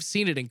mean, we've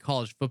seen it in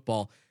college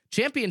football.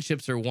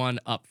 Championships are won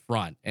up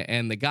front.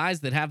 And the guys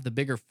that have the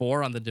bigger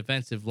 4 on the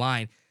defensive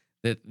line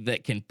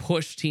that can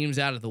push teams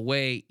out of the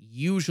way,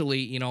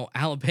 usually,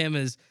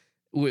 Alabama's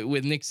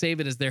with Nick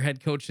Saban as their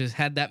head coach has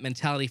had that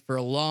mentality for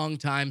a long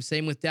time.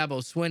 Same with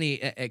Dabo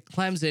Swinney at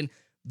Clemson.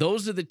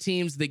 Those are the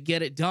teams that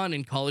get it done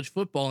in college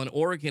football, and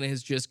Oregon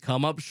has just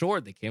come up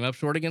short. They came up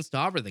short against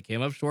Auburn. They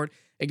came up short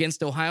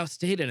against Ohio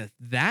State. And if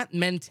that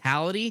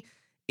mentality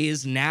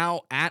is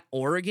now at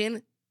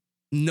Oregon,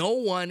 no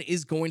one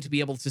is going to be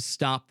able to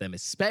stop them,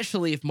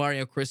 especially if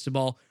Mario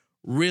Cristobal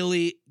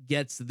really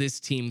gets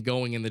this team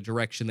going in the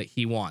direction that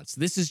he wants.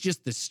 This is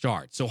just the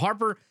start. So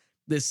Harper,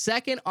 the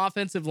second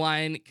offensive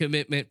line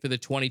commitment for the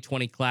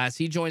 2020 class,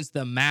 he joins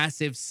the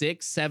massive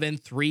 6'7",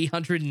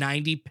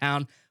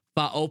 390-pound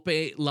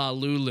Fa'ope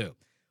Lalulu.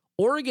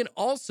 Oregon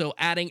also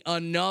adding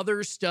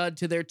another stud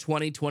to their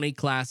 2020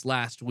 class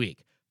last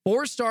week.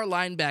 4-star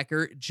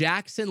linebacker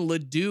Jackson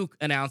LeDuc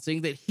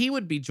announcing that he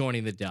would be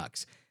joining the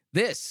Ducks.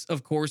 This,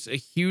 of course, a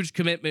huge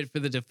commitment for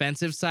the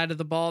defensive side of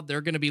the ball.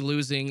 They're going to be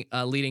losing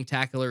leading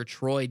tackler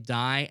Troy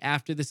Dye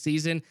after the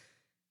season.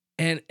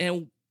 And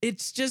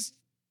it's just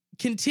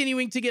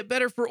continuing to get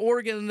better for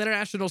Oregon in their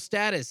national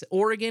status.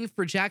 Oregon,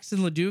 for Jackson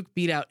LeDuc,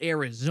 beat out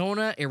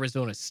Arizona,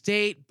 Arizona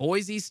State,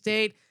 Boise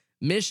State,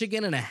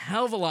 Michigan, and a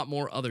hell of a lot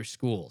more other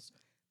schools.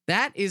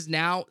 That is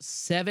now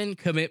 7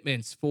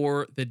 commitments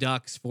for the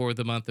Ducks for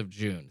the month of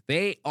June.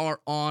 They are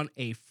on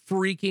a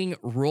freaking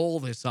roll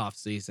this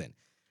offseason.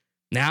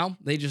 Now,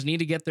 they just need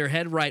to get their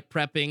head right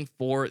prepping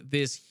for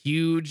this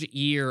huge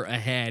year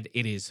ahead.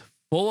 It is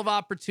full of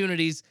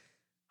opportunities.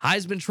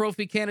 Heisman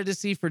Trophy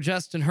candidacy for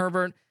Justin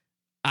Herbert.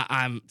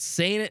 I'm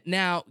saying it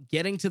now,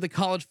 getting to the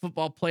college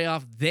football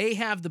playoff, they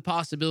have the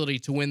possibility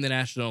to win the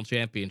national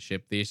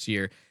championship this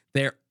year.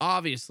 They're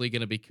obviously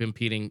going to be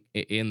competing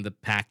in the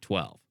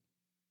Pac-12.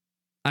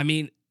 I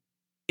mean,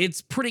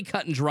 it's pretty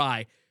cut and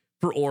dry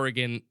for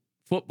Oregon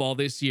football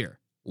this year.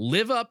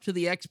 live up to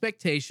the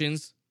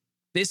expectations,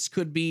 this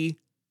could be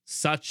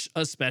such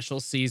a special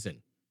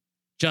season.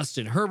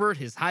 Justin Herbert,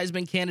 his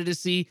Heisman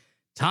candidacy,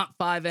 top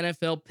 5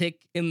 NFL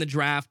pick in the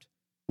draft.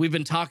 We've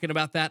been talking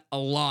about that a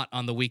lot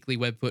on the weekly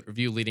Webfoot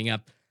review leading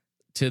up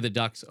to the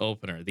Ducks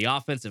opener. The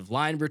offensive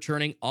line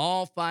returning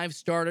all 5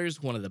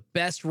 starters, one of the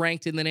best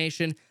ranked in the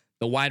nation.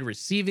 The wide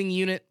receiving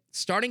unit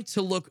starting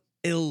to look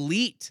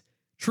elite.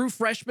 True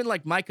freshmen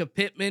like Micah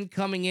Pittman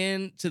coming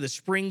in to the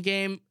spring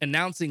game,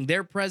 announcing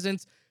their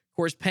presence. Of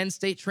course, Penn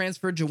State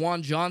transfer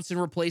Jawan Johnson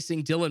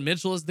replacing Dylan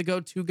Mitchell as the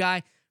go-to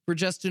guy for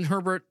Justin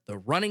Herbert. The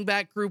running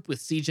back group with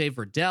CJ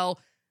Verdell,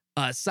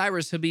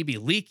 Cyrus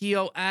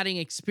Habibi-Likio adding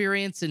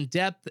experience and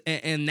depth,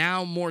 and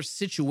now more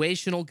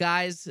situational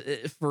guys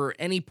for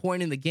any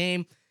point in the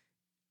game.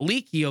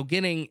 Likio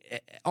getting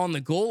on the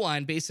goal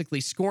line,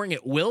 basically scoring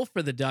at will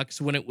for the Ducks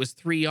when it was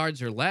 3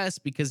 yards or less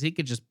because he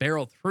could just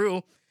barrel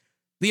through.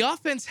 The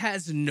offense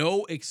has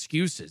no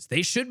excuses.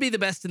 They should be the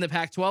best in the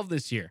Pac-12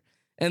 this year.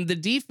 And the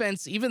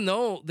defense, even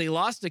though they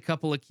lost a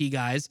couple of key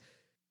guys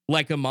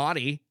like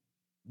Amadi,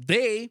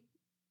 they,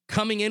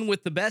 coming in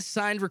with the best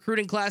signed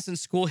recruiting class in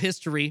school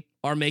history,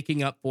 are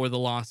making up for the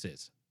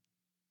losses.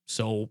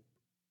 So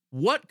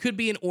what could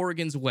be in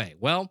Oregon's way?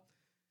 Well,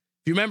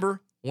 if you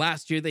remember,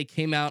 last year they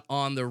came out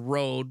on the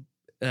road,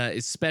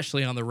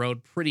 especially on the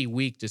road, pretty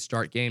weak to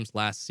start games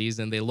last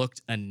season. They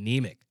looked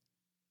anemic.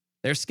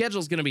 Their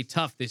schedule's going to be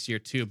tough this year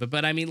too.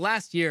 But I mean,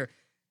 last year,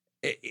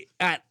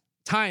 at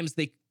times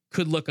they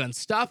could look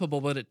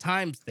unstoppable, but at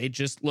times they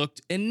just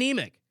looked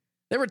anemic.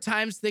 There were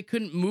times they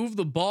couldn't move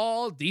the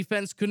ball.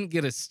 Defense couldn't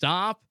get a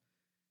stop.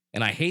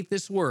 And I hate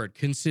this word,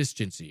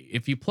 consistency.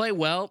 If you play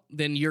well,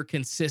 then you're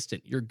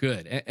consistent. You're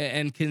good.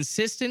 And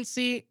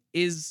consistency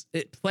is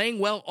playing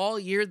well all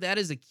year. That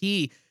is a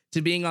key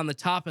to being on the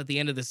top at the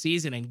end of the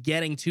season and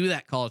getting to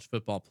that college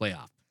football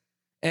playoff.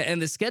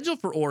 And the schedule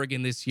for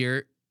Oregon this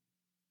year,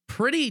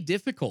 pretty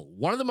difficult.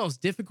 One of the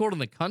most difficult in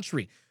the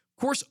country.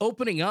 Of course,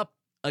 opening up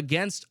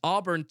against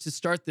Auburn to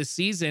start the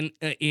season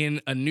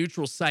in a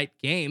neutral site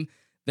game,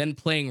 then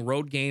playing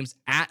road games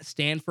at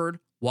Stanford,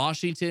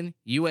 Washington,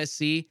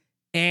 USC,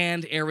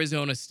 and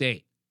Arizona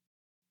State.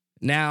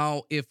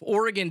 Now, if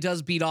Oregon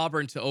does beat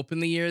Auburn to open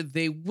the year,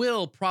 they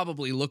will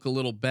probably look a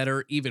little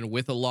better, even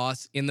with a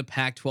loss in the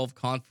Pac-12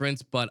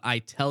 conference. But I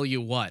tell you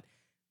what,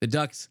 the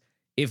Ducks,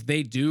 if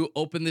they do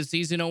open the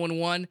season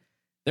 0-1,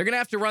 they're going to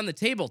have to run the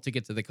table to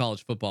get to the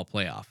college football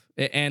playoff.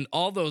 And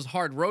all those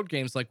hard road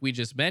games, like we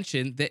just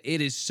mentioned, that it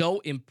is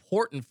so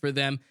important for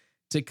them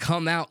to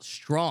come out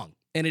strong.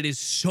 And it is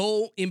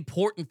so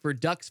important for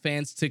Ducks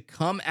fans to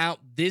come out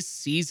this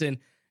season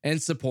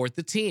and support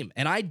the team.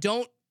 And I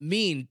don't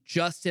mean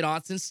just at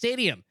Autzen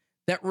Stadium.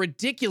 That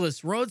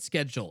ridiculous road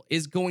schedule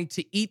is going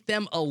to eat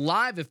them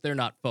alive if they're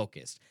not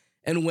focused.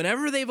 And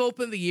whenever they've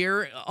opened the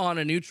year on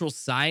a neutral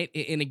site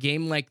in a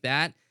game like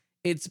that,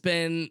 it's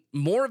been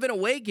more of an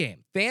away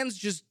game. Fans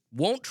just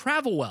won't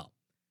travel well.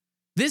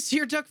 This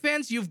year, Duck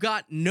fans, you've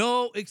got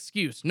no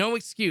excuse. No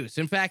excuse.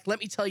 In fact, let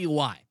me tell you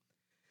why.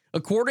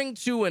 According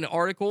to an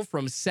article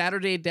from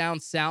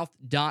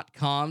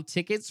SaturdayDownSouth.com,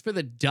 tickets for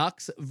the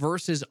Ducks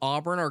versus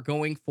Auburn are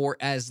going for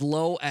as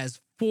low as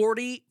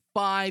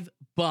 $45.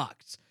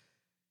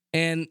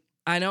 And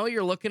I know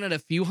you're looking at a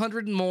few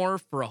hundred more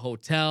for a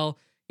hotel,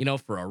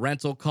 for a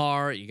rental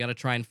car. You got to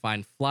try and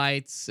find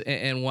flights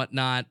and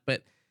whatnot.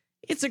 But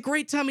it's a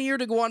great time of year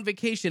to go on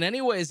vacation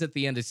anyways at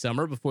the end of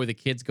summer before the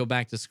kids go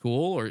back to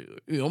school. Or,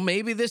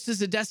 maybe this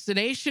is a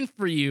destination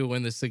for you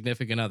and the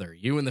significant other,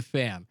 you and the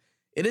fam.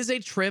 It is a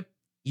trip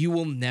you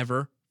will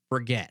never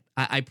forget.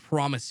 I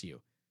promise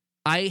you.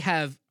 I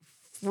have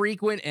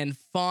frequent and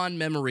fond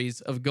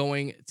memories of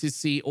going to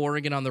see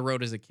Oregon on the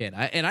road as a kid.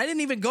 And I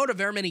didn't even go to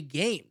very many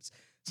games.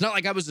 It's not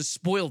like I was a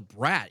spoiled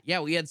brat.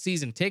 Yeah, we had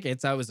season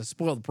tickets. I was a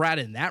spoiled brat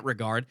in that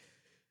regard.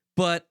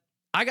 But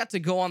I got to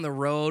go on the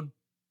road,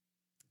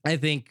 I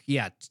think,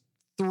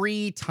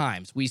 3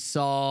 times. We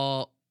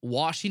saw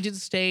Washington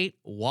State,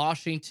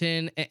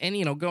 Washington,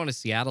 and going to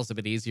Seattle's a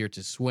bit easier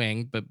to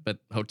swing, but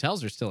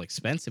hotels are still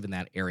expensive in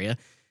that area.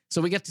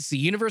 So we got to see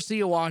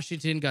University of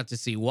Washington, got to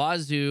see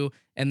Wazoo,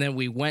 and then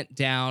we went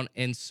down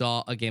and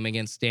saw a game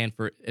against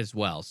Stanford as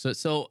well.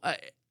 So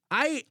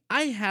I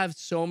have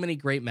so many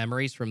great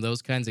memories from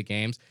those kinds of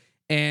games,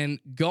 and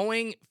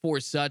going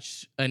for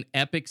such an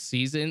epic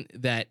season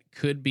that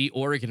could be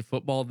Oregon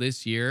football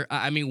this year.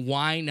 I mean,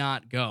 why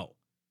not go?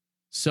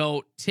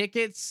 So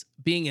tickets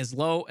being as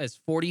low as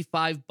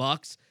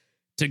 $45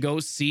 to go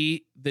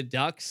see the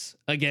Ducks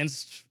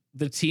against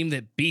the team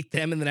that beat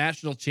them in the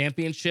national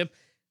championship,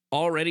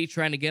 already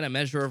trying to get a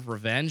measure of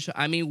revenge.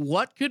 I mean,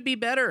 what could be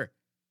better?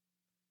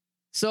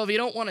 So if you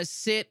don't want to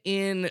sit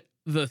in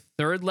the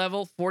third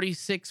level,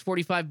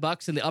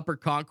 $45 in the upper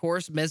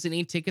concourse,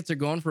 mezzanine tickets are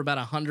going for about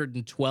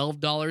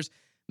 $112.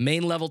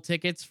 Main level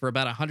tickets for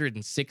about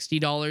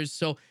 $160.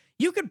 So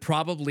you could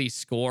probably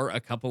score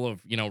a couple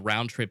of,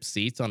 round trip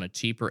seats on a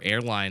cheaper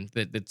airline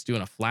that's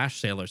doing a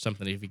flash sale or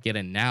something if you get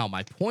in now.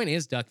 My point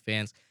is, Duck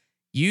fans,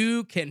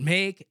 you can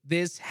make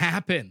this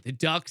happen. The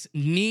Ducks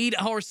need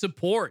our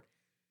support.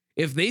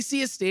 If they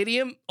see a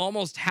stadium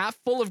almost half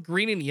full of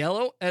green and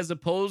yellow as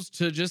opposed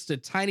to just a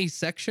tiny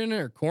section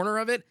or corner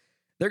of it,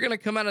 they're going to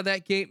come out of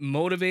that gate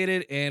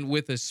motivated and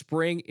with a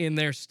spring in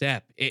their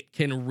step. It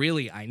can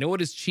really, I know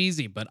it is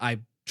cheesy, but I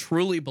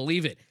truly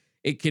believe it.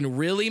 It can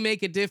really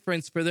make a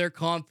difference for their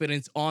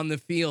confidence on the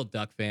field,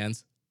 Duck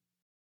fans.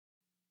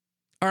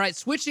 All right,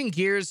 switching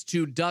gears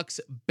to Ducks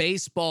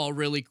baseball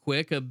really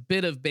quick. A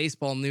bit of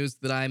baseball news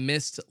that I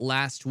missed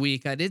last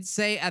week. I did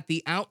say at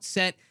the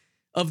outset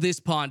of this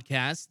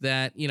podcast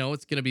that,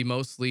 it's going to be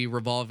mostly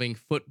revolving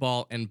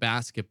football and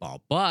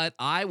basketball, but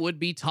I would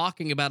be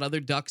talking about other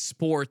Ducks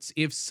sports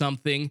if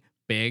something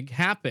big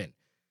happened.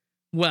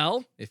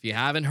 Well, if you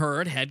haven't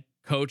heard, head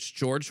coach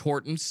George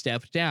Horton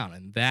stepped down,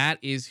 and that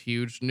is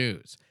huge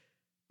news.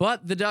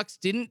 But the Ducks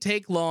didn't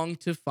take long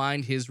to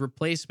find his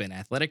replacement,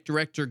 athletic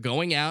director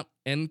going out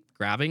and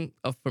grabbing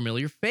a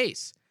familiar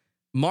face.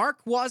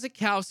 Mark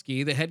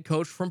Wasikowski, the head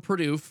coach from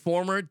Purdue,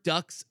 former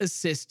Ducks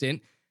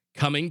assistant,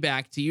 coming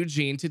back to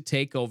Eugene to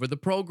take over the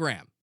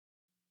program.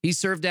 He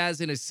served as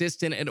an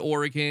assistant at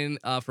Oregon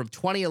from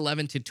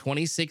 2011 to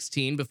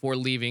 2016 before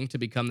leaving to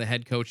become the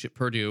head coach at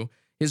Purdue.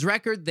 His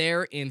record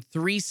there in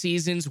 3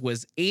 seasons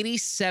was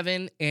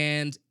 87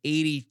 and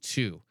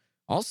 82.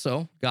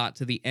 Also got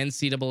to the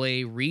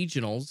NCAA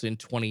regionals in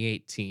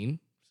 2018.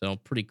 So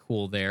pretty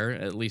cool there,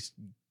 at least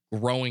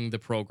growing the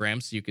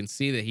program. So you can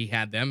see that he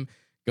had them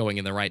going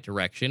in the right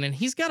direction. And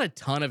he's got a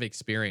ton of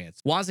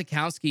experience.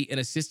 Wasikowski, an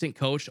assistant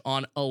coach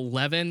on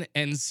 11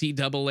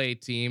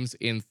 NCAA teams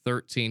in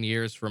 13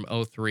 years from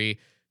 2003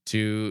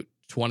 to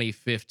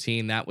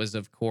 2015. That was,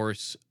 of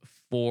course,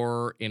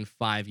 4 in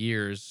 5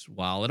 years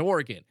while at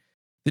Oregon.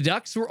 The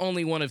Ducks were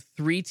only one of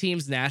 3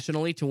 teams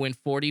nationally to win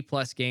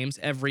 40-plus games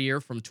every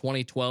year from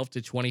 2012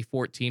 to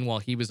 2014 while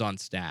he was on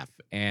staff,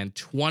 and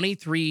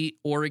 23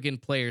 Oregon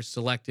players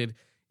selected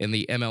in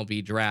the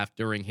MLB draft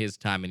during his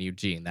time in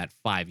Eugene, that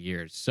 5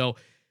 years. So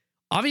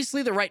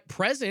obviously the right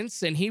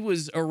presence, and he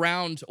was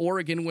around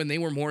Oregon when they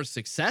were more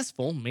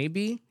successful.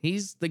 Maybe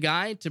he's the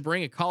guy to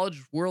bring a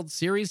College World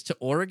Series to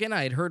Oregon.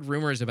 I had heard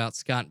rumors about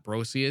Scott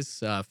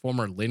Brosius,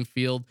 former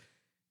Linfield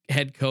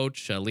head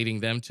coach,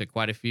 leading them to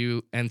quite a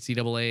few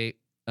NCAA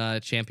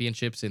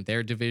championships in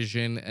their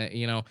division,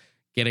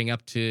 getting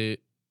up to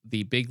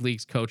the big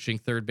leagues coaching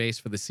third base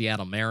for the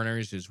Seattle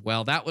Mariners as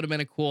well. That would have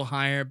been a cool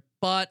hire,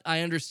 but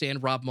I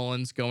understand Rob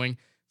Mullins going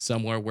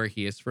somewhere where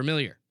he is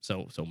familiar.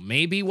 So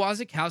maybe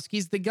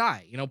Wasikowski's the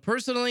guy.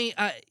 Personally,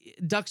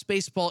 Ducks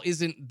baseball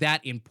isn't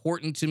that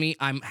important to me.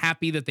 I'm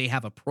happy that they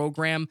have a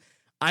program.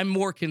 I'm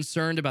more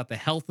concerned about the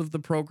health of the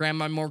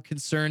program. I'm more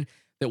concerned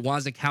that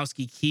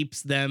Wasikowski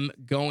keeps them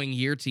going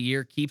year to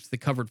year, keeps the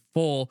cupboard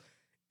full,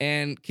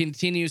 and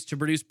continues to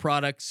produce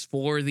products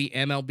for the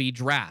MLB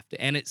draft.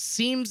 And it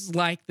seems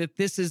like that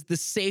this is the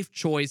safe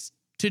choice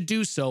to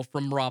do so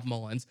from Rob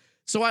Mullins.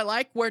 So I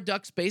like where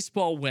Ducks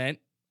baseball went.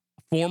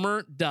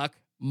 Former Duck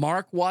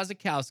Mark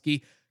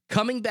Wasikowski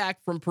coming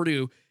back from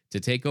Purdue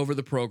to take over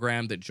the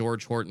program that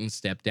George Horton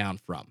stepped down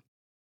from.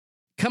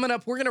 Coming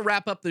up, we're going to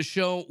wrap up the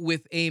show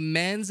with a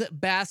men's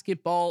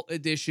basketball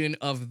edition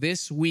of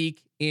This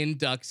Week in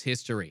Ducks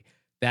History.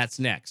 That's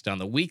next on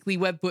the Weekly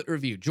Webfoot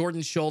Review.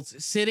 Jordan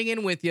Schultz sitting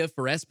in with you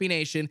for SB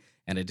Nation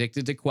and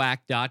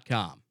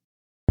AddictedToQuack.com.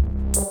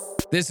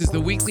 This is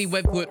the Weekly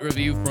Webfoot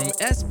Review from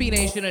SB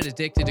Nation at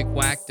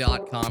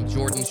AddictedToQuack.com.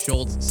 Jordan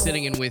Schultz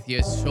sitting in with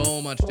you.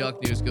 So much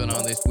Duck news going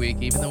on this week,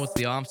 even though it's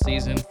the off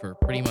season for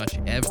pretty much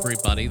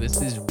everybody.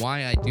 This is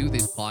why I do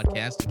this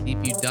podcast, to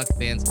keep you Duck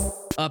fans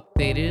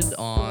updated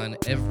on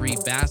every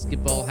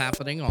basketball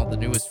happening, all the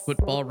newest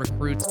football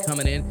recruits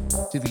coming in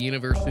to the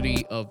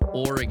University of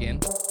Oregon.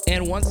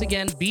 And once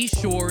again, be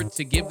sure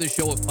to give the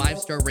show a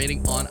 5-star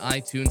rating on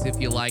iTunes if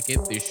you like it.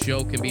 This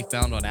show can be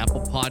found on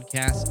Apple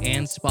Podcasts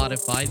and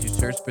Spotify. Just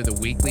search for the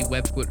Weekly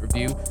Webfoot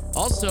Review.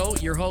 Also,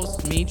 your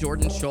host, me,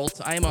 Jordan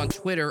Schultz. I am on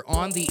Twitter,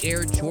 On The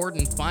Air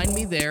Jordan. Find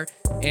me there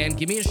and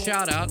give me a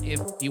shout out.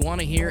 If you want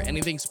to hear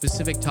anything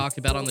specific talked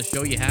about on the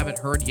show you haven't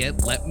heard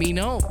yet, let me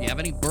know. If you have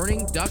any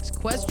burning Ducks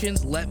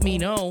questions, let me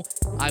know.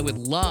 I would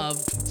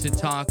love to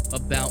talk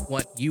about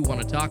what you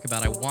want to talk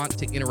about. I want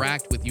to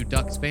interact with you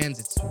Ducks fans.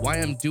 It's why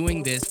I'm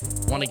doing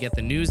this. I want to get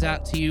the news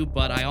out to you,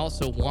 but I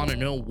also want to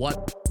know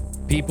what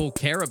people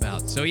care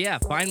about. So yeah,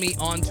 find me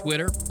on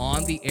Twitter,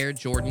 On The Air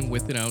Jordan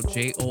with an O,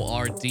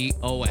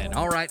 Jordon.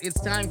 All right,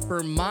 it's time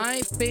for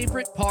my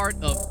favorite part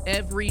of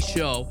every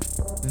show,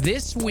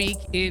 This Week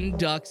in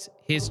Ducks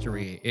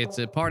History. It's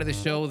a part of the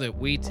show that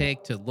we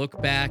take to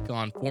look back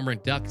on former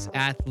Ducks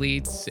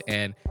athletes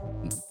and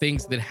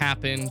things that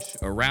happened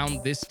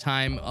around this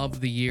time of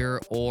the year,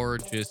 or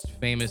just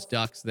famous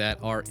Ducks that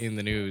are in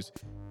the news,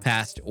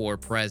 past or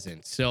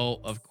present.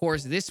 So, of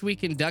course, This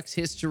Week in Ducks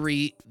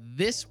History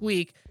this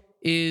week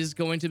is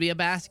going to be a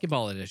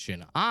basketball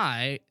edition.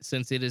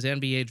 Since it is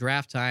NBA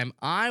draft time,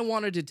 I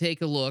wanted to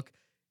take a look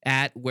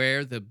at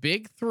where the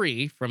big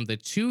three from the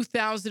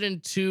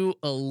 2002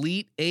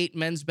 Elite Eight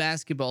men's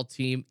basketball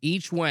team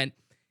each went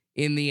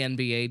in the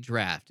NBA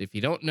draft. If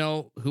you don't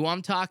know who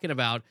I'm talking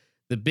about,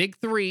 the big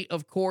three,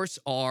 of course,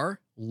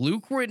 are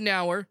Luke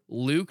Ridnour,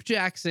 Luke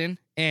Jackson,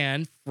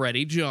 and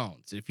Freddie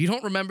Jones. If you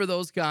don't remember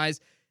those guys,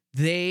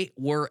 they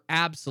were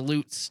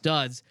absolute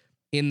studs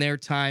in their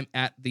time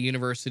at the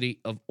University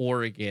of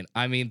Oregon.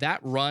 I mean, that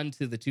run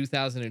to the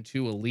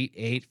 2002 Elite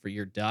Eight for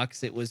your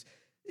Ducks, they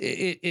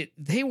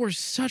were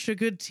such a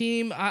good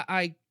team.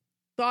 I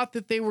thought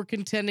that they were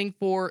contending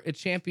for a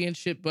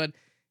championship, but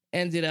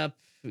ended up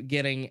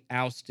getting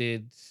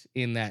ousted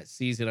in that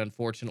season,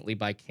 unfortunately,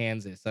 by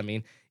Kansas. I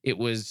mean, it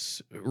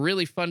was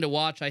really fun to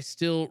watch. I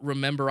still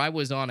remember I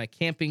was on a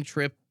camping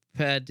trip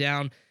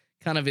down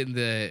kind of in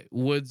the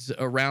woods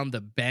around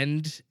the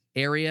Bend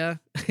area,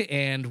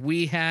 and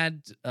we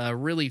had a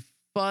really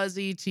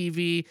fuzzy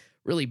TV,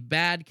 really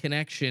bad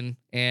connection,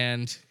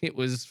 and it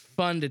was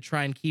fun to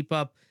try and keep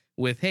up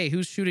with, hey,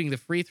 who's shooting the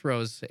free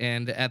throws?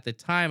 And at the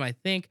time, I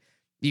think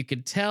you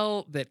could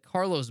tell that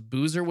Carlos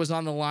Boozer was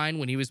on the line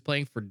when he was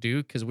playing for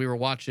Duke, because we were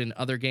watching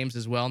other games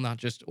as well, not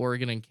just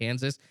Oregon and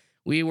Kansas.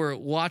 We were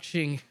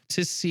watching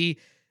to see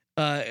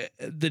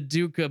the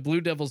Duke Blue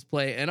Devils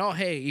play, and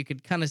hey, you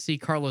could kind of see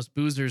Carlos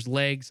Boozer's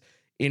legs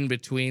in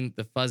between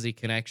the fuzzy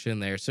connection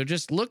there. So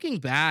just looking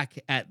back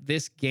at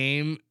this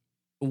game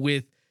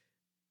with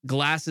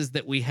glasses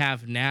that we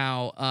have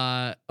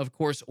now, of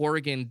course,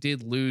 Oregon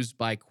did lose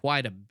by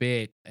quite a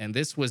bit. And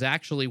this was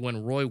actually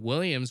when Roy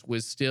Williams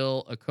was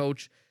still a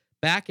coach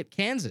back at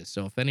Kansas.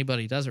 So if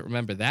anybody doesn't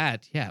remember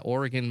that, yeah,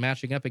 Oregon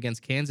matching up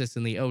against Kansas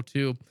in the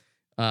 2002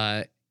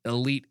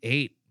 Elite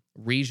Eight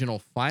regional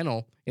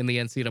final in the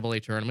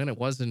NCAA tournament. It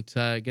wasn't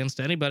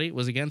against anybody. It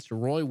was against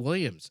Roy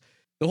Williams.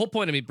 The whole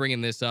point of me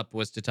bringing this up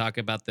was to talk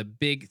about the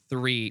big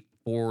three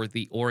for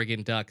the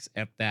Oregon Ducks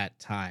at that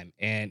time.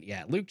 And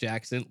yeah, Luke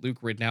Jackson, Luke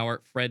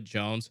Ridnour, Fred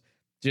Jones,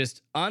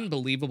 just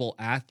unbelievable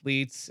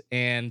athletes.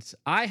 And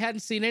I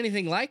hadn't seen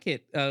anything like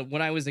it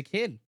when I was a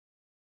kid.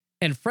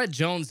 And Fred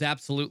Jones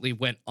absolutely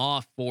went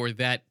off for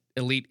that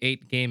Elite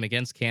Eight game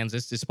against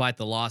Kansas, despite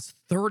the loss,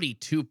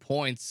 32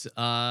 points.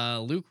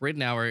 Luke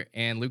Ridnour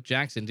and Luke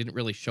Jackson didn't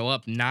really show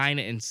up, 9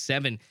 and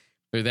 7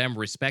 for them,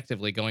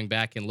 respectively, going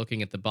back and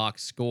looking at the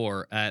box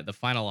score at the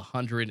final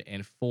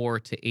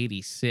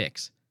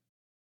 104-86.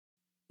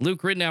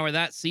 Luke Ridnour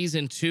that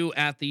season, too,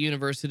 at the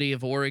University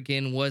of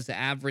Oregon was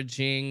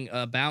averaging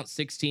about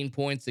 16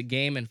 points a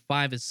game and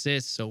 5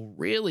 assists, so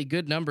really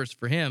good numbers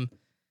for him.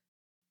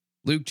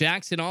 Luke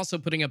Jackson also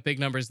putting up big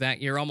numbers that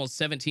year, almost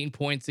 17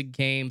 points a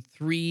game,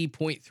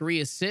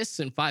 3.3 assists,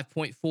 and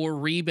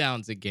 5.4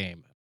 rebounds a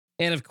game.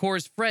 And of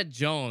course, Fred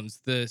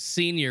Jones, the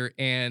senior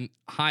and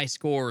high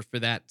scorer for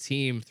that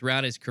team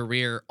throughout his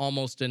career,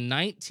 almost a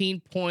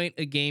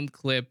 19-point-a-game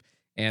clip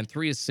and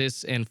 3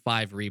 assists and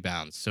 5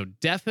 rebounds. So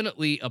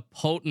definitely a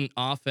potent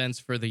offense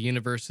for the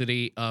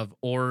University of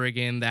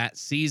Oregon that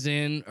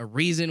season, a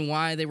reason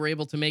why they were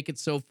able to make it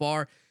so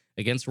far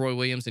against Roy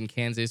Williams in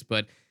Kansas,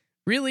 but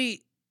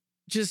really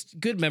just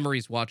good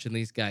memories watching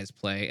these guys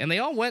play. And they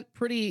all went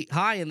pretty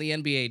high in the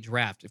NBA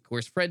draft. Of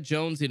course, Fred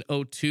Jones in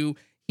 2002,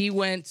 he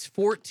went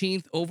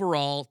 14th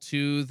overall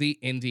to the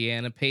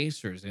Indiana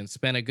Pacers and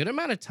spent a good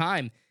amount of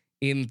time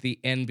in the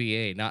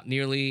NBA. Not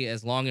nearly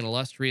as long and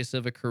illustrious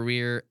of a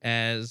career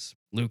as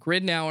Luke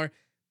Ridnour,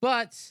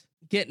 but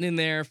getting in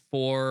there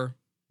for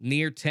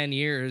near 10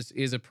 years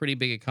is a pretty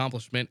big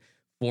accomplishment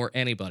for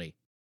anybody.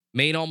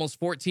 Made almost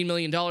 $14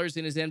 million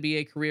in his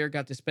NBA career,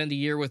 got to spend a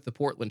year with the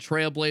Portland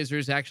Trail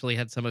Blazers, actually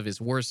had some of his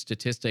worst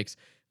statistics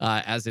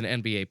as an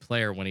NBA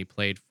player when he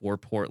played for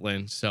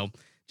Portland. So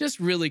just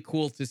really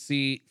cool to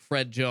see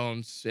Fred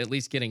Jones at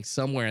least getting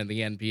somewhere in the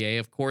NBA.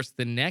 Of course,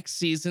 the next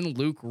season,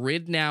 Luke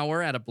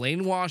Ridnour out of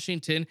Blaine,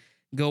 Washington,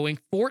 going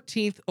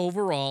 14th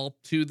overall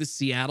to the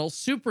Seattle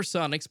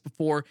Supersonics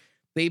before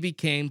they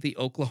became the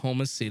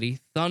Oklahoma City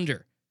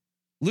Thunder.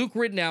 Luke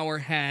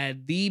Ridnour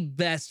had the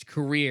best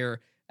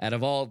career out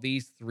of all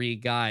these three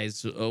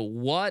guys.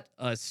 What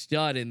a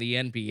stud in the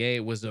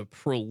NBA, was a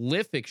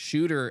prolific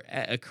shooter,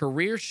 a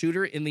career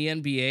shooter in the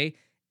NBA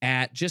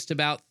at just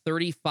about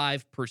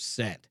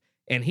 35%.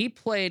 And he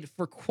played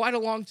for quite a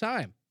long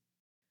time.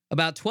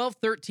 About 12,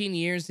 13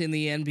 years in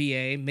the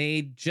NBA,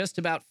 made just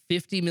about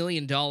 $50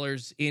 million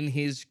in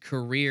his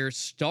career.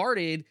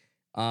 Started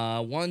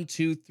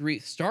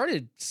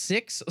started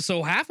 6.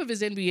 So half of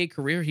his NBA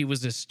career, he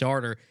was a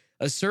starter.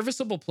 A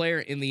serviceable player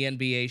in the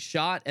NBA,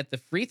 shot at the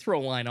free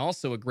throw line,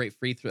 also a great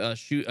free throw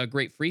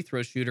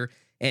shooter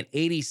at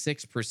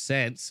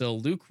 86%. So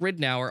Luke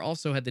Ridnour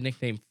also had the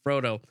nickname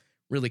Frodo.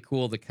 Really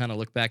cool to kind of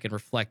look back and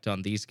reflect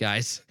on these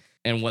guys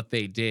and what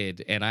they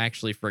did. And I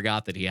actually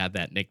forgot that he had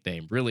that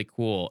nickname. Really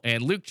cool.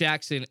 And Luke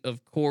Jackson,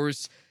 of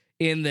course,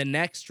 in the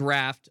next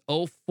draft,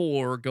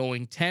 2004,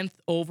 going 10th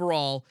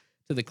overall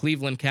to the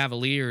Cleveland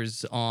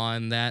Cavaliers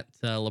on that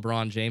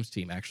LeBron James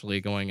team,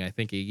 actually going, I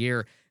think, a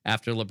year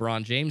after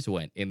LeBron James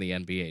went in the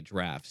NBA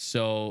draft.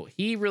 So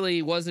he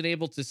really wasn't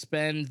able to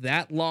spend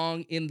that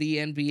long in the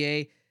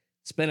NBA.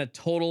 Spent a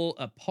total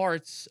of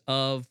parts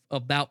of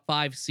about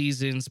 5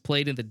 seasons,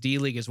 played in the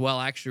D-League as well.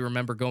 I actually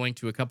remember going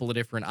to a couple of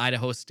different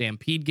Idaho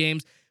Stampede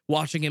games,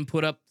 watching him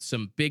put up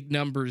some big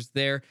numbers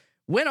there.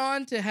 went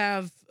on to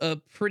have a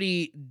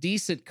pretty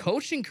decent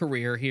coaching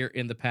career here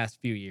in the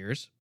past few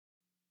years.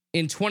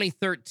 In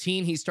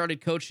 2013, he started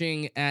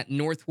coaching at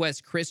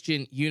Northwest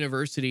Christian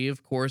University,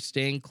 of course,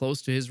 staying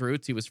close to his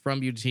roots. He was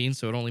from Eugene,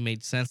 so it only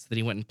made sense that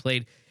he went and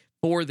played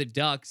for the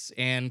Ducks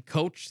and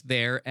coached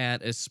there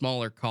at a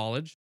smaller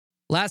college.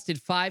 Lasted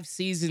 5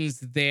 seasons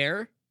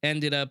there,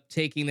 ended up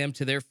taking them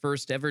to their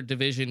first ever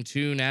Division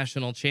II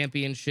National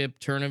Championship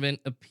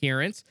tournament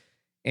appearance,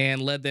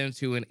 and led them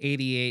to an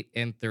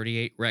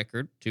 88-38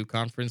 record, 2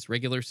 conference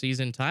regular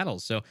season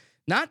titles. So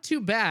not too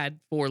bad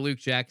for Luke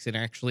Jackson.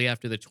 Actually,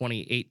 after the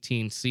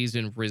 2018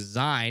 season,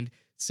 resigned,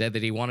 said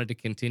that he wanted to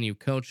continue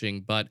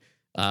coaching, but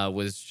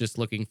was just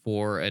looking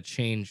for a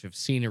change of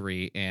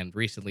scenery, and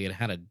recently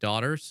had a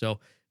daughter. So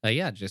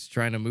just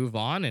trying to move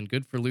on, and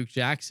good for Luke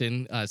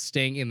Jackson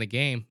staying in the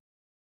game.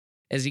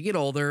 As you get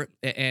older,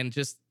 and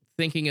just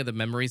thinking of the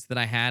memories that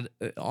I had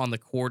on the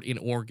court in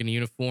Oregon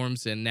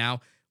uniforms, and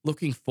now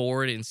looking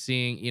forward and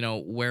seeing,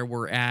 where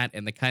we're at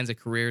and the kinds of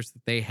careers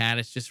that they had,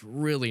 it's just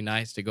really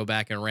nice to go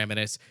back and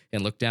reminisce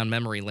and look down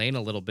memory lane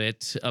a little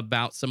bit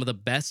about some of the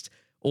best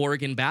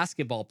Oregon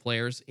basketball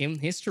players in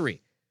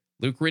history.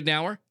 Luke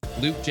Ridnour,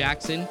 Luke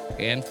Jackson,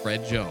 and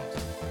Fred Jones.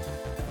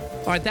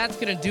 All right, that's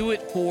going to do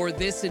it for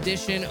this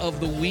edition of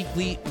the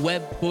Weekly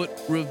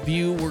Webfoot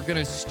Review. We're going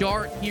to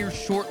start here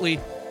shortly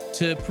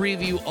to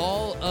preview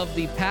all of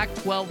the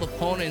Pac-12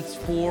 opponents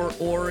for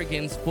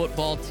Oregon's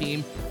football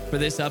team for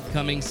this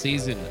upcoming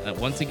season.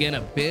 Once again,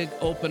 a big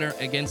opener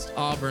against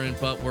Auburn,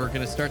 but we're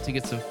going to start to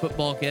get some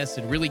football guests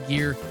and really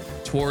gear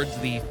towards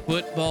the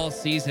football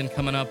season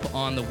coming up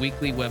on the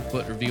Weekly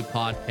Webfoot Review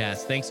podcast.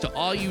 Thanks to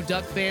all you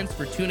Duck fans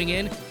for tuning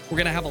in. We're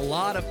going to have a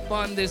lot of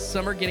fun this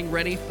summer getting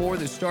ready for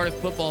the start of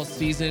football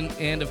season,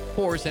 and of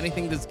course,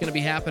 anything that's going to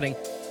be happening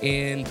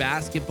in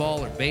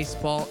basketball or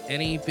baseball,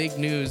 any big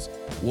news,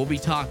 we'll be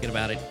talking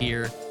about it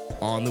here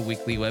on the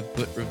Weekly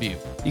Webfoot Review.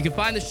 You can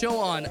find the show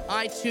on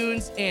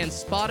iTunes and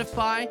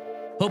Spotify.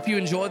 Hope you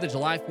enjoy the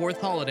July 4th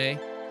holiday.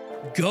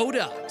 Go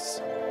Ducks!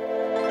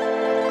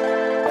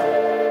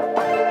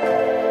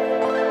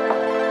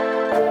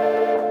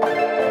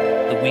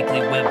 The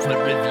Weekly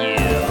Webfoot Review,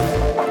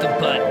 the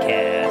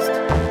podcast.